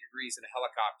 360 degrees in a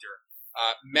helicopter,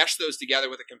 meshed those together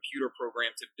with a computer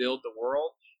program to build the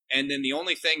world. And then the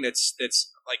only thing that's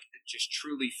like just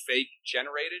truly fake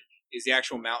generated is the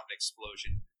actual mountain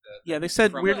explosion. They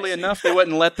said weirdly enough they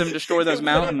wouldn't let them destroy those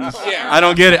mountains. Yeah. I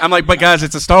don't get it. I'm like, but guys,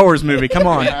 it's a Star Wars movie. Come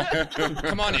on.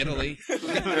 Come on, Italy. When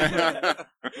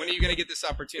are you going to get this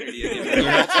opportunity?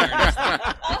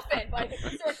 Often, but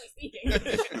historically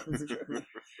speaking.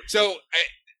 So,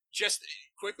 just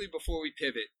quickly before we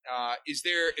pivot, is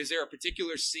there a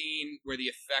particular scene where the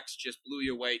effects just blew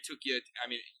you away, took you? I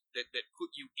mean, that put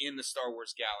you in the Star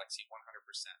Wars galaxy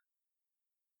 100%?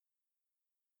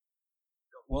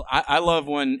 Well, I love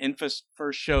when Enfys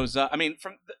first shows up. I mean,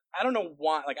 I don't know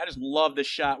why. Like, I just love the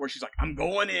shot where she's like, "I'm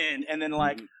going in," and then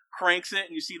like cranks it,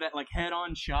 and you see that like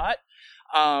head-on shot.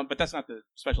 But that's not the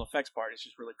special effects part. It's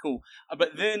just really cool.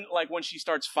 But then, like, when she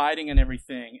starts fighting and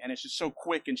everything, and it's just so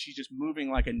quick, and she's just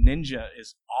moving like a ninja,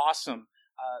 is awesome.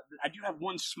 I do have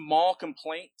one small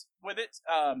complaint with it.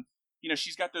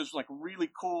 She's got those like really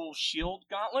cool shield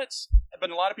gauntlets, but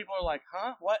a lot of people are like,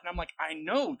 "Huh? What?" And I'm like, "I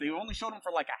know. They only showed them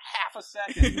for like a half a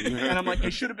second," and I'm like,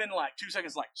 "It should have been like 2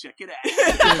 seconds. Like, check it out."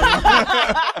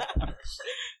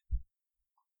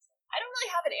 I don't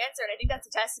really have an answer, and I think that's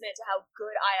a testament to how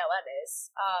good ILM is.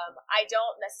 I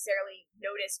don't necessarily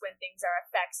notice when things are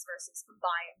effects versus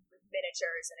combined with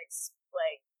miniatures and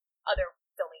like other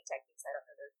filming techniques. I don't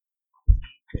know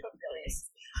what really is.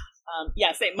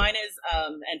 Same. Mine is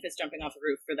Enfys jumping off the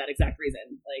roof for that exact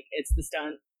reason. Like, it's the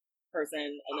stunt person,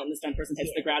 and then the stunt person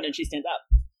hits the ground and she stands up.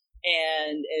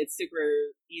 And it's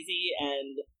super easy,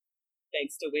 and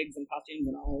thanks to wigs and costumes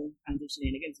and all kinds of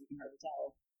shenanigans, you can hardly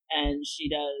tell. And she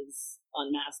does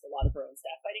unmask a lot of her own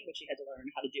staff fighting, but she had to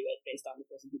learn how to do it based on the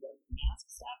person who does unmask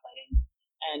staff fighting.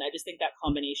 And I just think that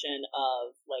combination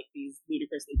of, like, these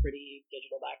ludicrously pretty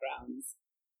digital backgrounds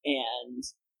and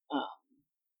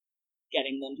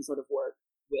getting them to sort of work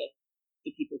with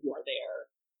the people who are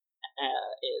there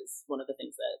is one of the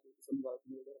things that some of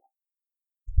really good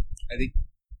at. I think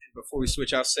before we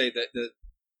switch, I'll say that the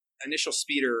initial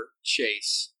speeder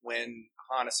chase when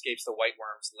Han escapes the White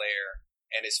Worm's lair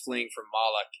and is fleeing from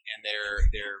Malak, and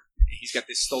he's got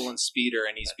this stolen speeder,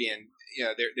 and he's being,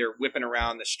 they're whipping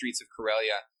around the streets of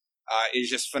Corellia, is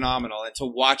just phenomenal. And to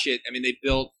watch it, I mean, they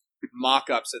built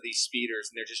mock-ups of these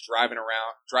speeders, and they're just driving them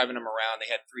around.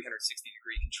 They had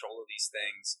 360-degree control of these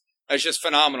things. It's just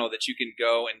phenomenal that you can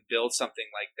go and build something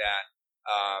like that.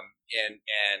 And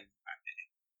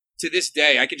to this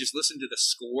day, I could just listen to the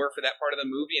score for that part of the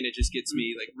movie, and it just gets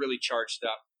me like really charged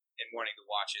up and wanting to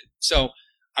watch it. So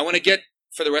I want to get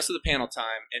for the rest of the panel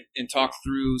time and talk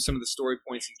through some of the story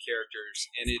points and characters.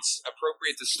 And it's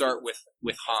appropriate to start with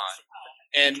Han.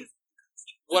 And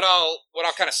what I'll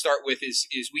kind of start with is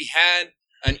we had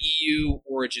an EU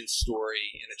origin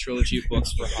story in a trilogy of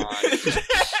books for Han.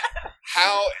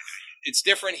 How it's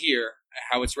different here,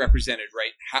 how it's represented,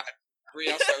 right?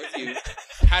 Brie, I'll start with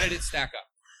you. How did it stack up?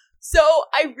 So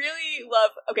I really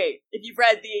love. Okay, if you've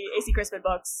read the A.C. Crispin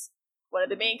books, one of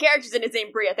the main characters in it is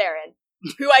named Bria Theron,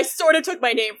 who I sort of took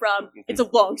my name from. It's a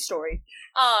long story.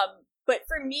 But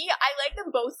for me, I like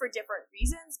them both for different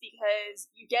reasons, because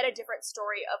you get a different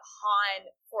story of Han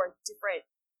for a different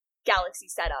galaxy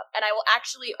setup. And I will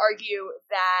actually argue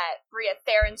that Bria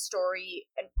Theron's story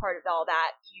and part of all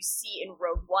that you see in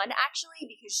Rogue One, actually,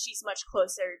 because she's much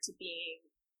closer to being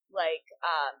like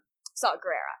Saw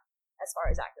Gerrera as far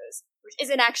as that goes, which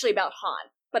isn't actually about Han.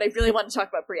 But I really want to talk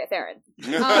about Bria Theron.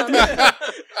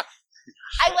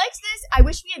 I liked this. I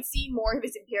wish we had seen more of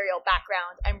his Imperial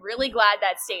background. I'm really glad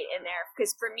that stayed in there,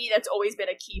 because for me, that's always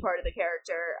been a key part of the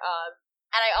character.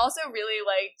 And I also really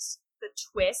liked the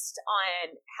twist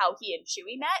on how he and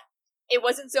Chewie met. It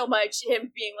wasn't so much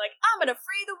him being like, "I'm gonna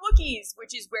free the Wookiees,"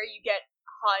 which is where you get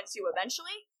Han to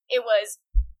eventually. It was,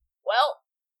 well,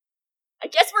 I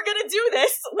guess we're gonna do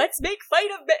this. Let's make fight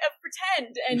of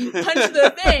pretend and punch the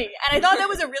thing. And I thought that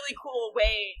was a really cool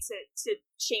way to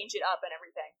change it up and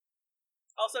everything.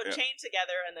 Also, chained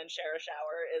together and then share a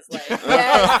shower is like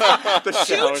Yes. the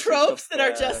two tropes that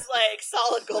are just like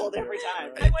solid gold every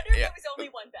time. I wonder if there was only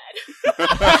one bed.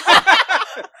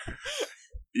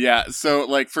 Yeah, so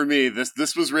like for me,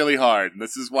 this was really hard.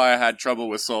 This is why I had trouble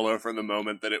with Solo from the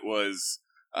moment that it was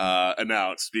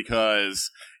announced, because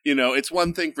it's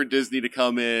one thing for Disney to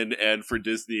come in and for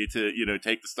Disney to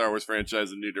take the Star Wars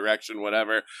franchise in a new direction,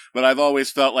 whatever. But I've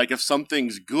always felt like if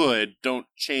something's good, don't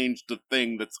change the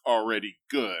thing that's already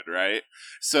good, right?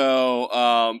 So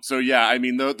yeah, I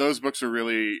mean those books are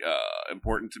really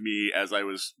important to me as I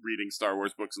was reading Star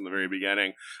Wars books in the very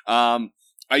beginning.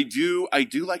 I do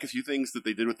like a few things that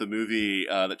they did with the movie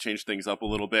that changed things up a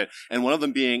little bit, and one of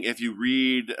them being, if you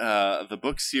read the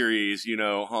book series,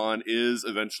 Han is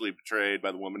eventually betrayed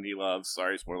by the woman he loves.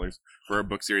 Sorry, spoilers for a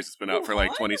book series that's been out for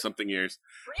like 20-something years.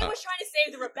 Bria was trying to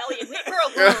save the rebellion. Leave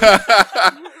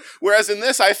her alone. Whereas in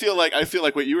this, I feel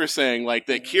like what you were saying, like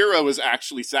that Kira was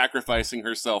actually sacrificing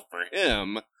herself for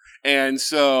him. And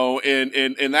so,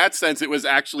 in that sense, it was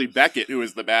actually Beckett who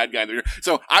was the bad guy.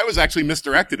 So I was actually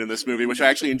misdirected in this movie, which I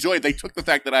actually enjoyed. They took the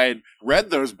fact that I had read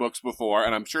those books before,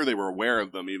 and I'm sure they were aware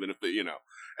of them, even if they,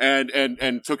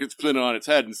 and took it, spin it on its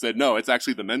head, and said, no, it's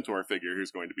actually the mentor figure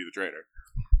who's going to be the traitor.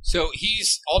 So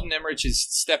Alden Ehrenreich is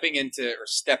stepped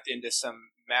into some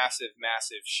massive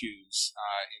shoes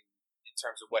in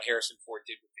terms of what Harrison Ford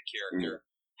did with the character.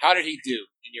 How did he do,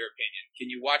 in your opinion?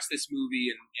 Can you watch this movie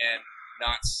and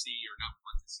not see or not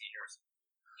want to see Harrison?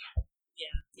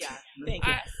 Yeah. Thank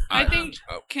you. I think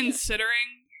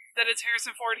considering that it's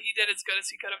Harrison Ford, he did as good as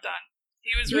he could have done.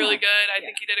 He was really good. I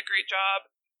think he did a great job.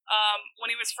 When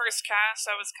he was first cast,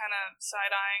 I was kind of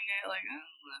side-eyeing it, like,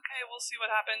 okay, we'll see what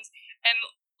happens. And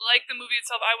like the movie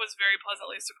itself, I was very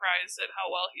pleasantly surprised at how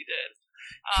well he did.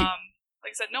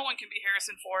 Like I said, no one can be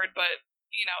Harrison Ford, but,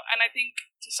 and I think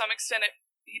to some extent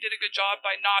he did a good job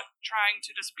by not trying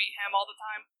to just be him all the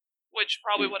time, which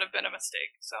probably would have been a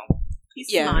mistake. So he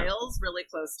smiles really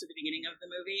close to the beginning of the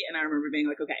movie, and I remember being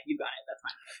like, "Okay, you got it. That's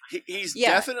fine."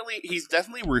 He's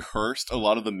definitely rehearsed a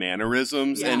lot of the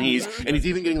mannerisms, and he's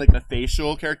even getting like the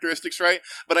facial characteristics right.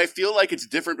 But I feel like it's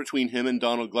different between him and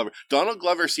Donald Glover. Donald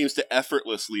Glover seems to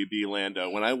effortlessly be Lando.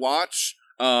 When I watch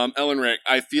Ehrenreich,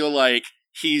 I feel like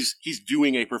he's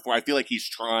doing a performance. I feel like he's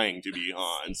trying to be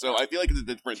Han. So I feel like it's a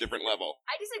different level.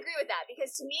 I disagree with that,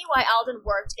 because to me, why Alden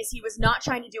worked is he was not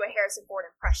trying to do a Harrison Ford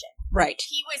impression. Right.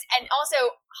 And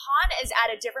also Han is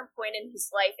at a different point in his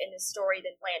life in this story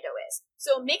than Lando is.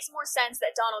 So it makes more sense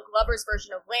that Donald Glover's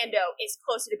version of Lando is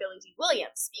closer to Billy D.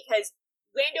 Williams, because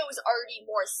Lando is already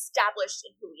more established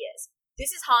in who he is.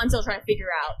 This is Han still trying to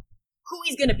figure out who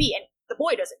he's going to be, and the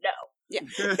boy doesn't know. Yeah.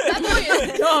 That boy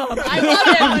is dumb. I love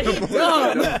him, but he's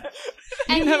dumb.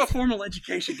 He didn't have a formal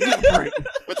education. Give him a break.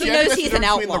 But he knows he's an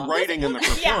between outlaw. the writing and the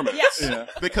performance. Yeah.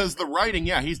 Because the writing,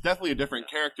 he's definitely a different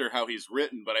character how he's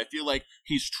written, but I feel like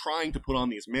he's trying to put on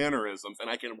these mannerisms, and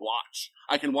I can watch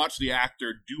the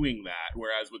actor doing that,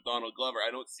 whereas with Donald Glover,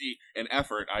 I don't see an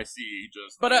effort, I see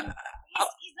just... But he's not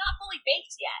fully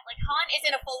baked yet. Like, Han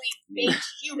isn't a fully baked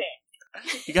human.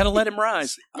 You got to let him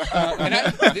rise.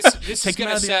 This is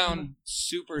going to sound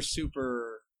super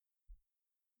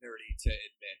nerdy to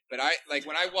admit, but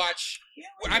when I watch,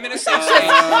 I'm in a sense.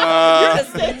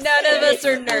 None of us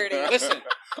are nerdy. Listen,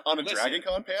 on a Dragon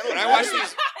Con panel. When I watch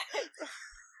these,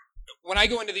 when I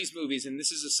go into these movies, and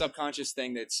this is a subconscious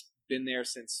thing that's been there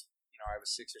since I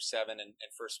was 6 or 7, and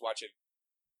first watch a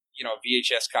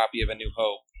VHS copy of A New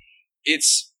Hope.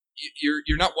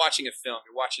 You're not watching a film.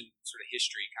 You're watching sort of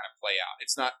history kind of play out.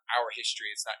 It's not our history.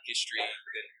 It's not history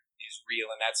that is real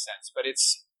in that sense. But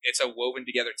it's a woven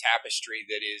together tapestry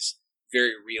that is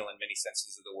very real in many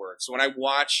senses of the word. So when I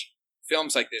watch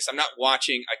films like this, I'm not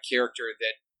watching a character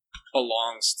that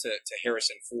belongs to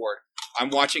Harrison Ford. I'm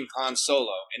watching Han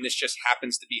Solo, and this just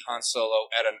happens to be Han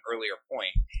Solo at an earlier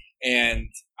point.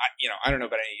 And I don't know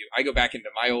about any of you. I go back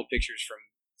into my old pictures from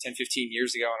 10, 15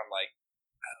 years ago, and I'm like,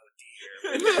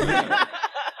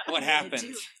 what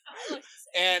happened?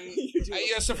 And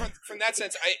so from that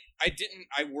sense,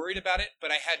 I worried about it,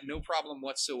 but I had no problem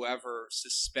whatsoever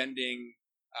suspending,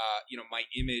 my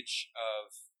image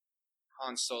of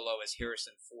Han Solo as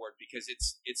Harrison Ford, because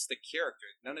it's the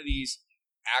character. None of these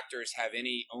actors have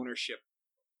any ownership,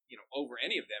 over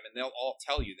any of them, and they'll all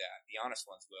tell you that. The honest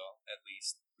ones will, at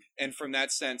least. And from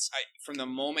that sense, from the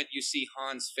moment you see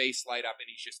Han's face light up and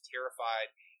he's just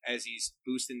terrified as he's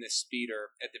boosting this speeder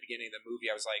at the beginning of the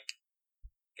movie, I was like,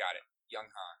 got it, young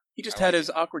Han. He just had his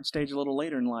awkward stage a little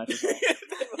later in life as well.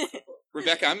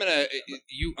 Rebecca,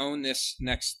 you own this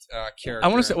next character.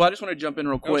 I just want to jump in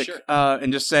real quick sure.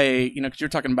 And just say, because you're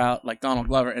talking about like Donald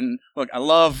Glover, and look, I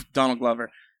love Donald Glover,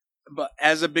 but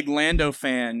as a big Lando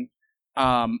fan,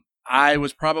 I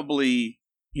was probably,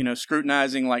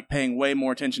 scrutinizing, like paying way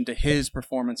more attention to his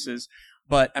performances.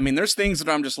 But I mean, there's things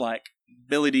that I'm just like,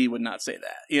 Billy D would not say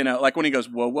that. You know, like when he goes,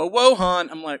 whoa, whoa, whoa, Han,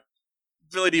 I'm like,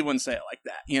 Billy D wouldn't say it like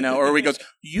that, you know, or when he goes,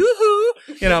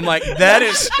 yoo-hoo, you know, I'm like, that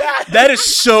is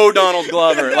so Donald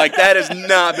Glover. Like, that is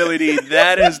not Billy D.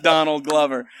 That is Donald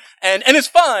Glover. And it's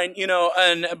fine, you know,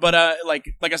 but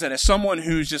like I said, as someone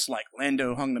who's just like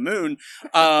Lando hung the moon,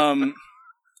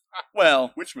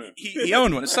 well, Which moon? he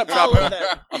owned one. It's subtropical.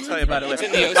 I'll tell you about it later.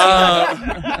 It's in the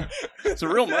ocean. It's a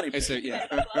real money. It's a, yeah.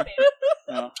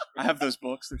 I have those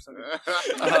books. They're so good.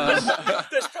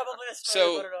 There's probably a story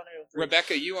So, about it on AO3.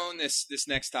 Rebecca, you own this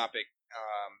next topic,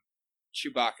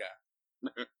 Chewbacca.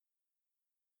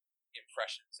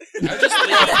 Impressions.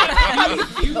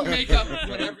 You make up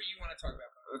whatever you want to talk about.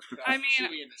 I mean,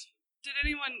 Chewie in this movie. did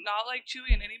anyone not like Chewie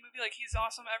in any movie? Like, he's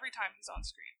awesome every time he's on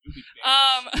screen.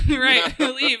 Right,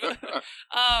 leave.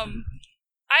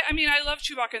 I mean, I love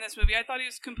Chewbacca in this movie. I thought he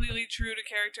was completely true to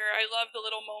character. I love the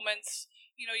little moments.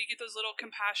 You know, you get those little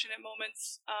compassionate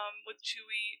moments with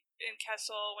Chewie in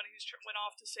Kessel when he went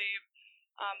off to save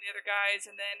the other guys,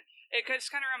 and then it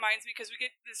just kind of reminds me because we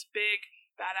get this big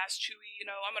badass Chewie. You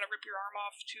know, I'm gonna rip your arm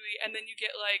off, Chewie, and then you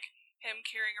get like him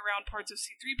carrying around parts of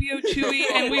C-3PO Chewie,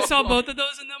 and we saw both of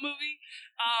those in the movie,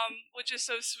 which is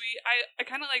so sweet. I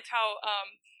kind of liked how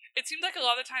it seemed like a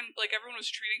lot of the time, like, everyone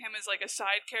was treating him as like a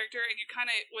side character, and you kind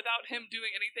of, without him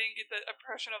doing anything, get the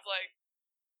impression of like,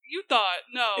 you thought,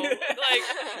 no, like,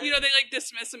 you know, they like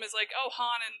dismiss him as like, oh,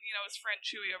 Han and, you know, his friend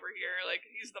Chewie over here, like,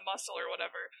 he's the muscle or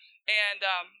whatever. And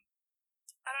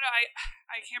I don't know,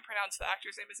 I can't pronounce the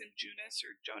actor's name. Is it Jonas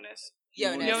or Jonas?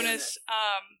 Jonas.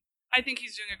 I think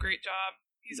he's doing a great job.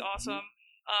 He's awesome.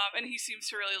 And he seems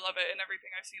to really love it and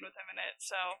everything I've seen with him in it.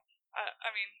 So,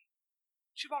 I mean,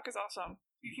 Chewbacca's awesome.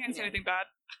 You can't say anything bad.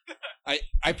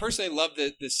 I personally love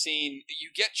the scene.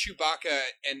 You get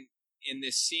Chewbacca and in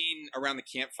this scene around the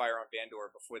campfire on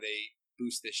Bandor before they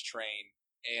boost this train,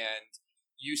 and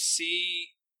you see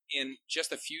in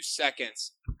just a few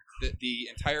seconds the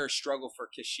entire struggle for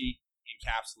Kashyyyk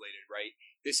encapsulated, right?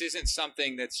 This isn't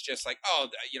something that's just like, oh,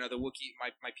 you know, the Wookiee, my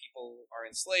people are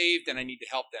enslaved and I need to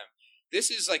help them.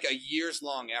 This is like a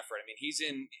years-long effort. I mean, he's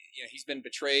been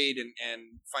betrayed and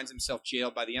finds himself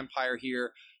jailed by the Empire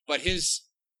here, but he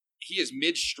is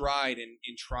mid-stride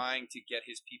in trying to get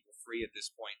his people free at this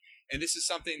point. And this is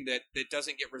something that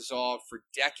doesn't get resolved for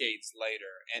decades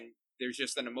later. And there's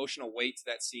just an emotional weight to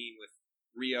that scene with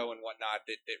Rio and whatnot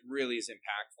that really is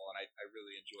impactful, and I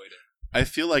really enjoyed it. I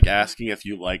feel like asking if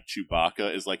you like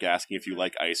Chewbacca is like asking if you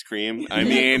like ice cream. I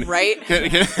mean, right?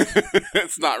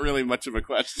 It's not really much of a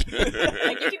question.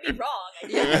 Like, you can be wrong.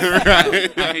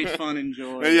 Right. I hate fun and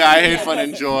joy. Yeah, I hate fun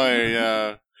and joy.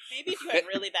 Yeah. Maybe if you had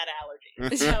really bad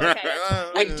allergies.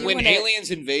 Okay. When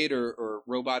aliens invade or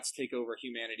robots take over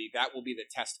humanity, that will be the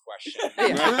test question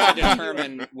to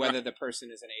determine whether the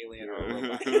person is an alien or a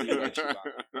robot. Do you like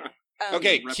Chewbacca?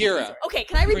 Okay, Kira. Okay,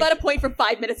 can I rebut a point from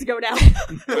 5 minutes ago now?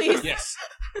 Please? Yes.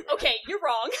 Okay, you're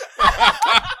wrong.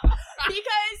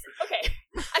 Because, okay,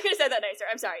 I could have said that nicer.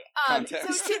 I'm sorry.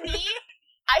 So to me,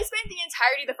 I spent the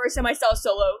entirety of the first time I saw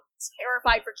Solo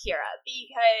terrified for Kira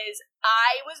because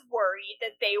I was worried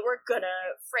that they were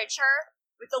gonna fridge her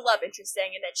with the love interest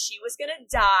thing and that she was gonna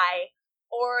die,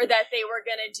 or that they were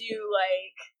gonna do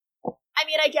like, I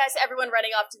mean, I guess everyone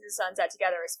running off to the sunset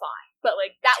together is fine, but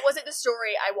like that wasn't the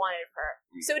story I wanted of her.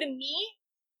 So to me,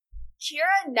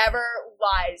 Kira never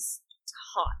lies to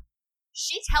Han.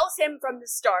 She tells him from the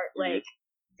start, like,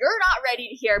 you're not ready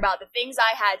to hear about the things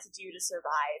I had to do to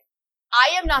survive.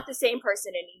 I am not the same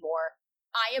person anymore.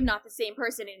 I am not the same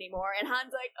person anymore. And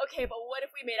Han's like, okay, but what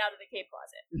if we made out of the cave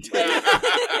closet?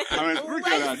 I mean, it's a pretty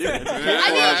good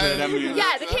idea.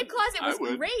 Yeah, the cave closet was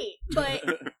great, but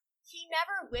he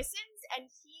never listens, and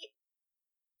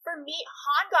for me,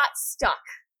 Han got stuck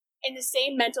in the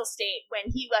same mental state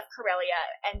when he left Corellia,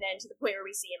 and then to the point where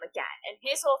we see him again. And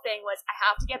his whole thing was, I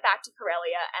have to get back to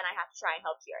Corellia, and I have to try and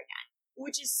help Kira again.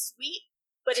 Which is sweet,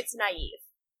 but it's naive.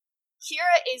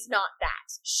 Kira is not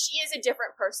that. She is a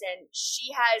different person.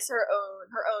 She has her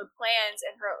own plans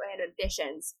and her own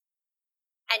ambitions.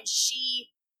 And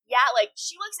she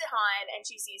looks at Han and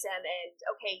she sees him and,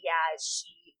 okay, yeah,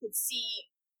 she could see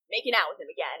making out with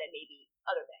him again and maybe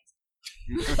other things.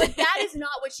 But that is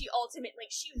not what she ultimately,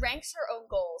 she ranks her own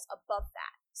goals above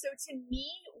that. So to me,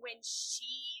 when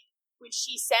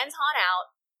she sends Han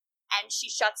out and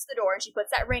she shuts the door and she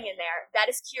puts that ring in there,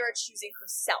 that is Kira choosing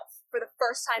herself for the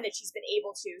first time that she's been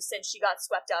able to since she got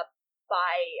swept up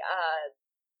by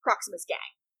Proxima's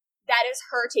gang. That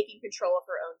is her taking control of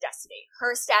her own destiny.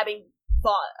 Her stabbing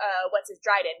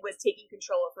Dryden was taking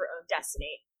control of her own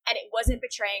destiny. And it wasn't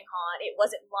betraying Han. It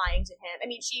wasn't lying to him. I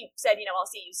mean, she said, I'll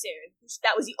see you soon.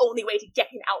 That was the only way to get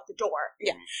him out the door.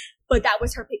 Yeah. But that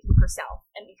was her picking herself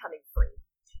and becoming free.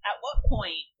 At what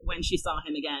point, when she saw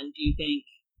him again, do you think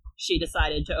she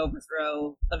decided to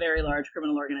overthrow a very large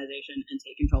criminal organization and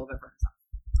take control of it for herself?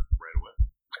 Right away.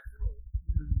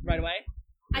 Right away?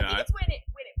 I think it's when it.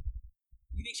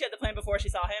 You think she had the plan before she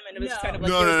saw him, and it was just kind of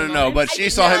like No. But she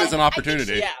saw him as an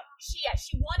opportunity.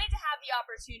 She wanted to have the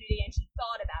opportunity, and she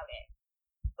thought about it,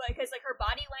 because like her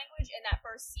body language in that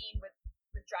first scene with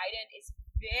Dryden is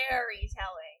very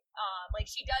telling. Like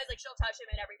she'll touch him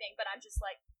and everything, but I'm just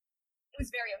like, it was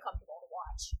very uncomfortable to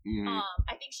watch. Mm-hmm.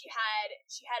 I think she had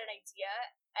an idea,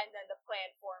 and then the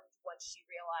plan formed once she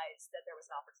realized that there was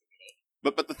an opportunity.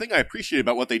 But the thing I appreciate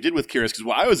about what they did with Kyrus, because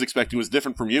what I was expecting was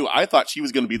different from you. I thought she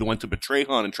was going to be the one to betray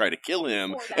Han and try to kill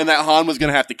him, and that Han was going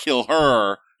to have to kill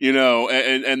her,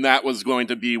 and that was going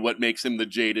to be what makes him the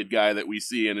jaded guy that we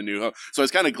see in A New Hope. So I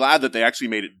was kind of glad that they actually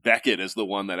made it Beckett as the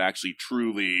one that actually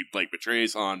truly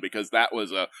betrays Han, because that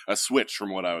was a switch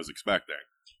from what I was expecting.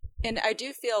 And I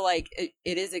do feel like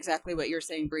it is exactly what you're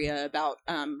saying, Bria, about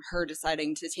her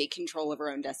deciding to take control of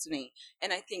her own destiny.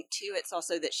 And I think, too, it's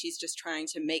also that she's just trying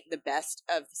to make the best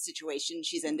of the situation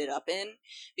she's ended up in,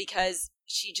 because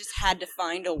she just had to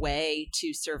find a way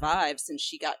to survive since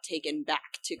she got taken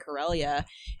back to Corellia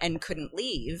and couldn't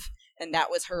leave. And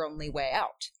that was her only way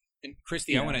out. And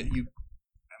Christy, I'm going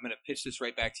to pitch this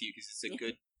right back to you, because it's a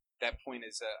good, that point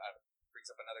is brings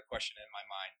up another question in my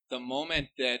mind. The moment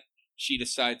that she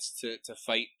decides to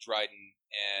fight Dryden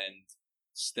and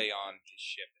stay on his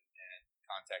ship and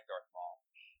contact Darth Maul.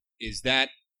 Is that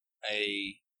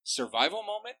a survival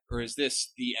moment, or is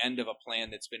this the end of a plan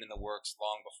that's been in the works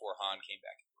long before Han came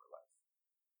back into her life?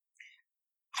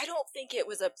 I don't think it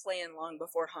was a plan long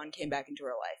before Han came back into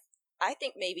her life. I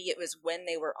think maybe it was when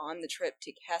they were on the trip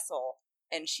to Kessel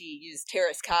and she used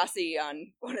Terras Kasi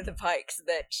on one of the pikes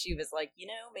that she was like,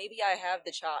 maybe I have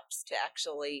the chops to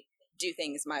actually do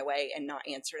things my way and not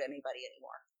answer to anybody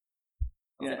anymore.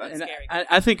 Yeah, and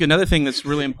I think another thing that's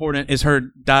really important is her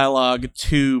dialogue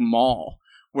to Maul,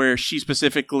 where she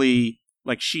specifically,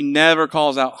 she never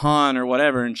calls out Han or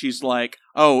whatever, and she's like,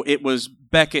 "Oh, it was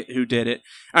Beckett who did it,"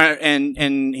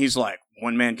 and he's like,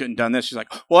 "One man couldn't done this." She's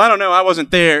like, "Well, I don't know, I wasn't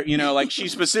there." She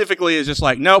specifically is just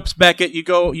like, "Nope, it's Beckett.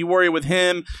 You worry with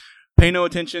him. Pay no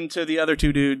attention to the other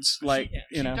two dudes."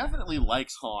 She definitely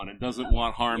likes Han and doesn't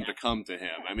want harm to come to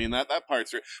him. I mean, that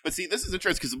part's right. But see, this is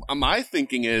interesting, because my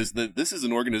thinking is that this is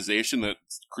an organization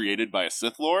that's created by a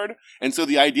Sith Lord, and so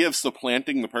the idea of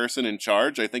supplanting the person in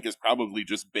charge, I think, is probably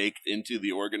just baked into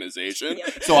the organization.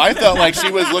 So I felt like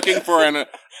she was looking for an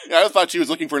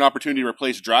opportunity to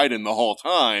replace Dryden the whole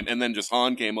time, and then just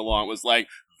Han came along, was like,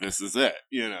 this is it,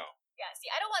 Yeah,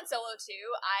 see, I don't want Solo 2.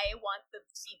 I want the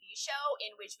TV show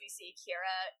in which we see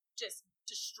Kira just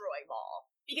destroy Maul.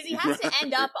 Because he has to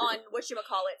end up on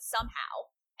whatchamacallit somehow.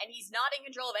 And he's not in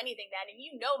control of anything then, and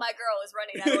my girl is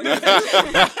running that organization.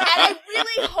 And I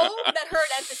really hope that her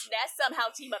and Enfys Nest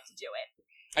somehow team up to do it.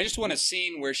 I just want a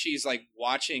scene where she's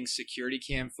watching security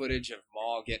cam footage of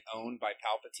Maul get owned by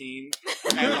Palpatine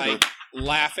and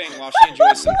laughing while she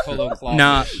enjoys some Colo Claw.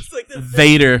 Nah,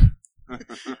 Vader.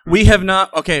 We have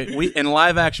not, in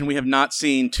live action, we have not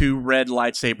seen two red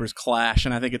lightsabers clash,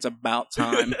 and I think it's about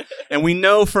time. And we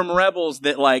know from Rebels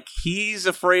that, he's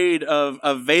afraid of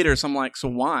Vader, so I'm like, so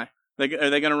why? Are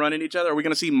they going to run into each other? Are we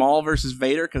going to see Maul versus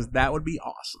Vader? Because that would be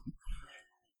awesome.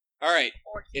 All right,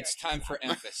 it's time for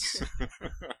Enfys.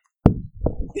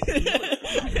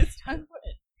 It's time for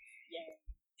it. Yay.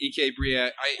 EK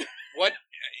Bria,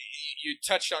 you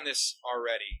touched on this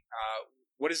already.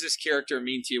 What does this character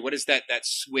mean to you? What is that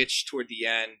switch toward the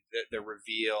end, the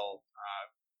reveal?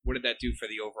 What did that do for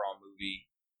the overall movie?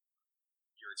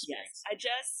 Your experience?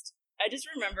 Yes, I just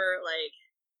remember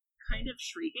kind of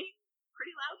shrieking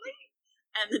pretty loudly,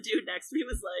 and the dude next to me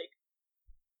was like,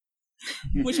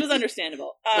 which was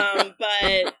understandable,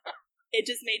 but it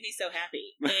just made me so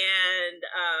happy, and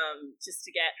just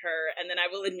to get her. And then I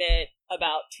will admit,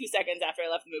 about 2 seconds after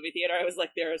I left the movie theater, I was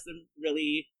like, there are some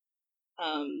really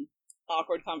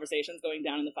awkward conversations going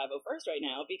down in the 501st right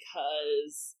now,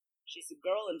 because she's a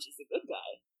girl and she's a good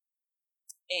guy.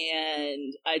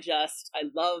 And I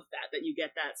love that you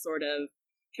get that sort of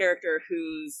character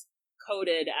who's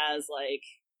coded as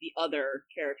the other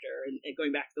character, and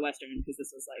going back to the Western, because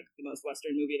this was the most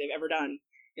Western movie they've ever done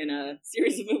in a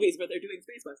series of movies where they're doing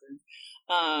space Westerns.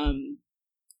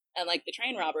 And the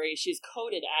train robbery, she's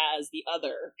coded as the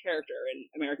other character in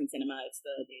American cinema. It's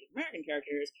the Native American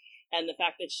characters. And the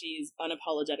fact that she's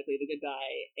unapologetically the good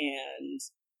guy, and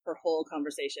her whole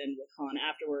conversation with Han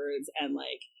afterwards, and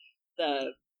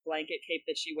the blanket cape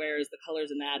that she wears, the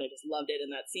colors in that, I just loved it.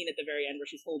 And that scene at the very end where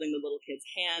she's holding the little kid's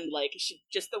hand,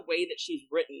 just the way that she's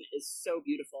written is so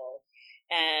beautiful.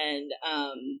 And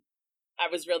I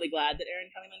was really glad that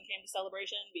Erin Cunningman came to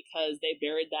Celebration because they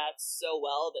buried that so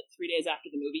well that 3 days after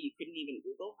the movie, you couldn't even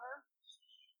Google her.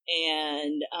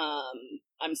 And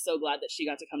I'm so glad that she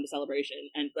got to come to Celebration,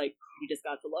 and like we just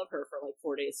got to love her for like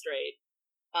 4 days straight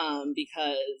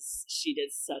because she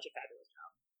did such a fabulous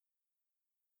job.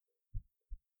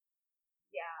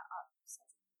 Yeah.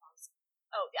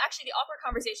 Oh, actually, the awkward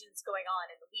conversations going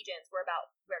on in the Legions were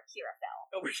about where Kira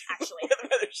fell. Actually,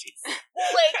 whether she's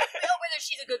whether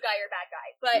she's a good guy or a bad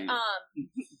guy. But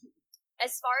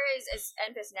as far as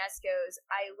Enfys Nest goes,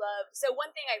 I loved. So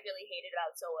one thing I really hated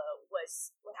about Solo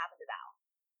was what happened to Val.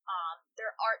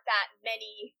 There aren't that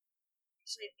many.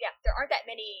 Actually, yeah, there aren't that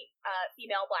many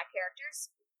female Black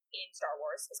characters in Star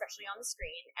Wars, especially on the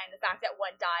screen. And the fact that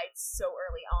one died so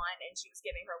early on, and she was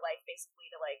giving her life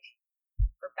basically to like.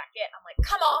 For Beckett, I'm like,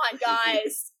 come on,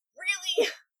 guys, really?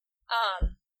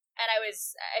 And I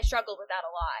struggled with that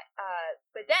a lot.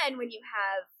 But then when you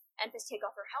have Enfys take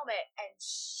off her helmet and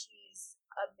she's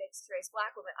a mixed race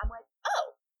Black woman, I'm like,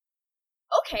 oh,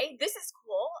 okay, this is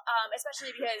cool.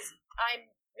 Especially because I'm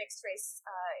mixed race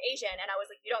Asian, and I was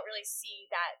like, you don't really see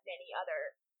that many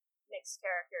other mixed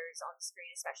characters on the screen,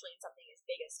 especially in something as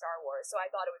big as Star Wars. So I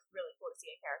thought it was really cool to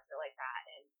see a character like that,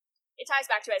 and it ties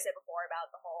back to what I said before about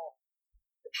the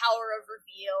power of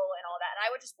reveal and all that, and I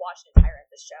would just watch an entire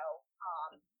Enfys show.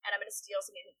 And I'm going to steal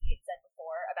something that you had said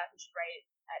before about who should write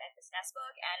an Enfys Nest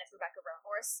book, and it's Rebecca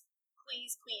Roanhorse.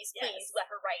 Please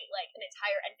let her write like an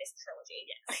entire Enfys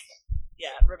trilogy. Yes.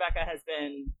 Yeah, Rebecca has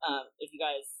been. If you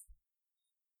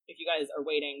guys are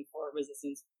waiting for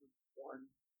Resistance Reborn,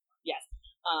 yes.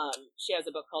 She has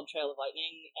a book called Trail of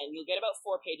Lightning, and you'll get about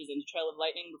 4 pages into Trail of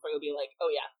Lightning before you'll be like, oh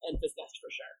yeah, Enfys Nest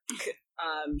for sure.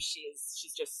 She's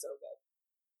just so good.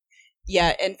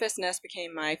 Yeah, Enfys Nest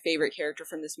became my favorite character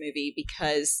from this movie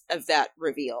because of that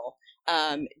reveal.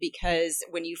 Because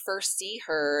when you first see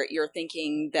her, you're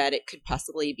thinking that it could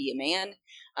possibly be a man.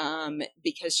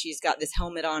 Because she's got this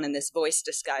helmet on and this voice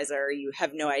disguiser, you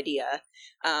have no idea.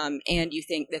 And you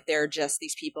think that they're just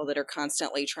these people that are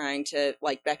constantly trying to,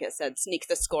 like Beckett said, sneak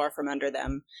the score from under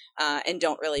them, and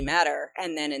don't really matter.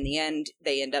 And then in the end,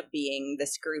 they end up being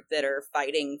this group that are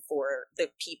fighting for the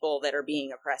people that are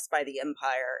being oppressed by the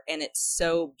Empire. And it's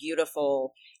so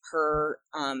beautiful, her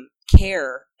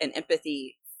care and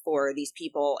empathy for these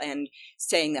people, and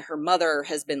saying that her mother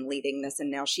has been leading this and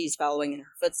now she's following in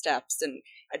her footsteps, and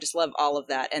I just love all of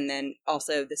that. And then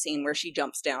also the scene where she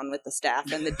jumps down with the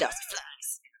staff and the dust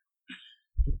flies.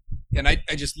 And I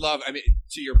just love, I mean,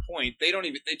 to your point, they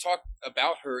talk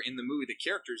about her in the movie, the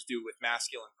characters do, with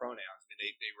masculine pronouns. I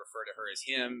mean, they refer to her as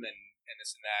him and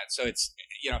this and that. So it's,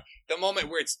 the moment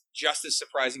where it's just as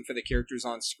surprising for the characters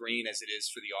on screen as it is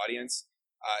for the audience.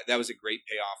 That was a great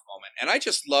payoff moment. And I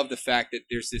just love the fact that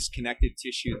there's this connected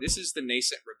tissue. This is the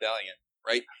nascent rebellion,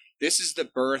 right? This is the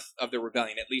birth of the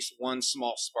rebellion, at least one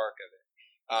small spark of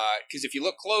it. Because if you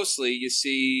look closely, you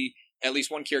see at least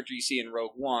one character you see in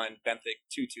Rogue One, Benthic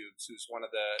Two-Tubes, who's one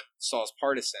of the Saul's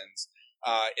partisans.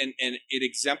 And it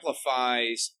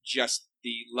exemplifies just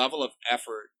the level of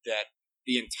effort that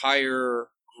the entire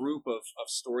group of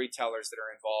storytellers that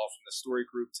are involved, from the story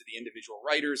group to the individual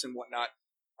writers and whatnot,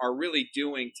 are really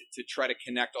doing to try to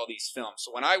connect all these films.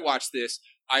 So when I watch this,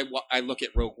 I look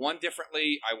at Rogue One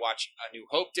differently. I watch A New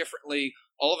Hope differently.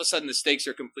 All of a sudden, the stakes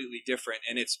are completely different,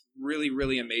 and it's really,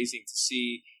 really amazing to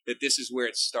see that this is where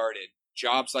it started.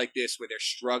 Jobs like this, where they're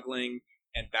struggling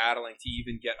and battling to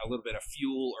even get a little bit of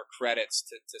fuel or credits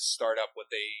to start up what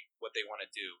they want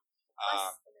to do.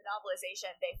 Plus, in the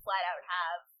novelization, they flat out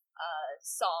have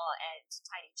Saw and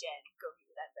Tiny Jin go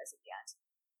meet with Enfys at the end.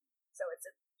 So it's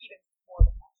even more of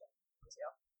a passion.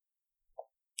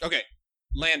 Okay,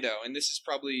 Lando, and this is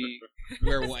probably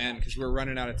where we'll end because we're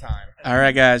running out of time. All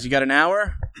right, guys, you got an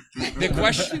hour?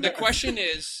 The question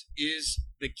is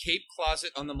the Cape Closet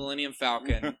on the Millennium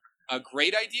Falcon a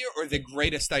great idea or the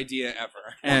greatest idea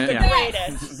ever?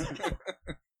 Greatest.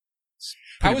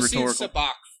 How was seeing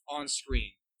Sabak on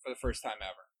screen for the first time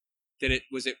ever?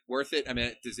 Was it worth it? I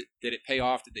mean, did it pay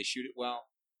off? Did they shoot it well?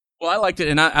 Well, I liked it,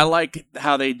 and I like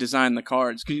how they designed the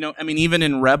cards. Because, even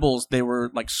in Rebels, they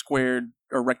were like squared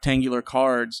or rectangular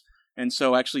cards, and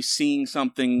so actually seeing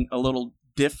something a little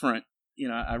different,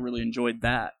 I really enjoyed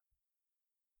that.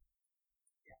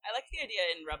 I like the idea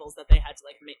in Rebels that they had to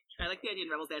make. I like the idea in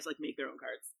Rebels they had to make their own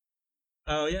cards.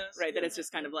 Oh yes, right. That it's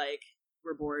just kind of like,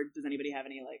 we're bored. Does anybody have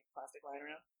any plastic lying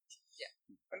around?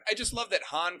 Yeah, I just love that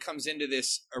Han comes into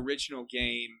this original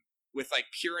game with like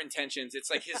pure intentions. It's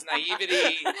like his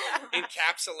naivety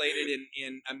encapsulated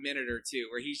in a minute or two,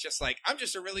 where he's just like, I'm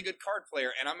just a really good card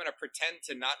player and I'm going to pretend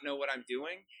to not know what I'm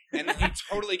doing. And then he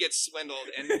totally gets swindled.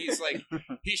 And he's like,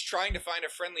 he's trying to find a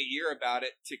friendly ear about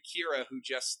it to Kira, who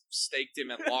just staked him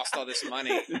and lost all this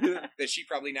money that she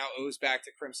probably now owes back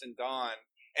to Crimson Dawn.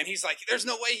 And he's like, there's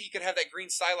no way he could have that green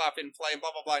Psylop in play, and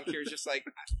blah, blah, blah. And Kira's just like,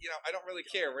 I don't really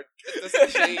care. It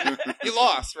doesn't change. You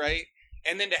lost, right?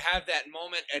 And then to have that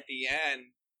moment at the end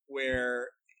where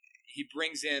he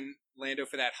brings in Lando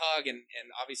for that hug and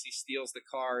obviously steals the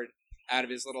card out of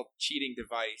his little cheating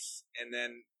device. And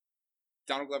then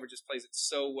Donald Glover just plays it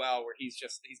so well, where he's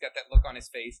got that look on his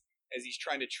face as he's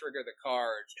trying to trigger the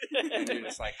card. And you're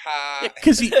just like, ha.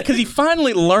 Because he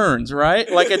finally learns, right?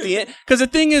 Like at the end. Because the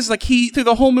thing is, like, through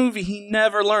the whole movie, he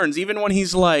never learns. Even when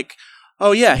he's like,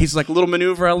 oh yeah, he's like, a little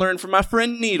maneuver I learned from my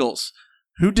friend Needles,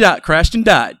 who crashed and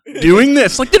died doing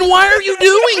this. Like, then why are you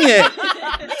doing it?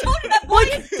 I told you that boy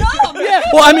is dumb. Yeah.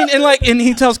 Well, I mean, and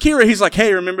he tells Kira, he's like,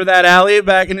 hey, remember that alley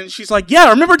back? And then she's like, yeah, I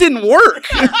remember it didn't work.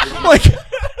 Like,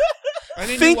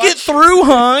 think it through,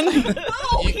 hon. No,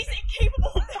 he's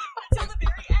incapable of that until the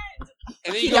very end.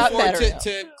 And then you go forward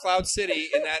to Cloud City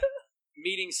in that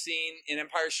meeting scene in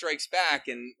Empire Strikes Back,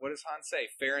 and what does Han say?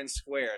 Fair and square.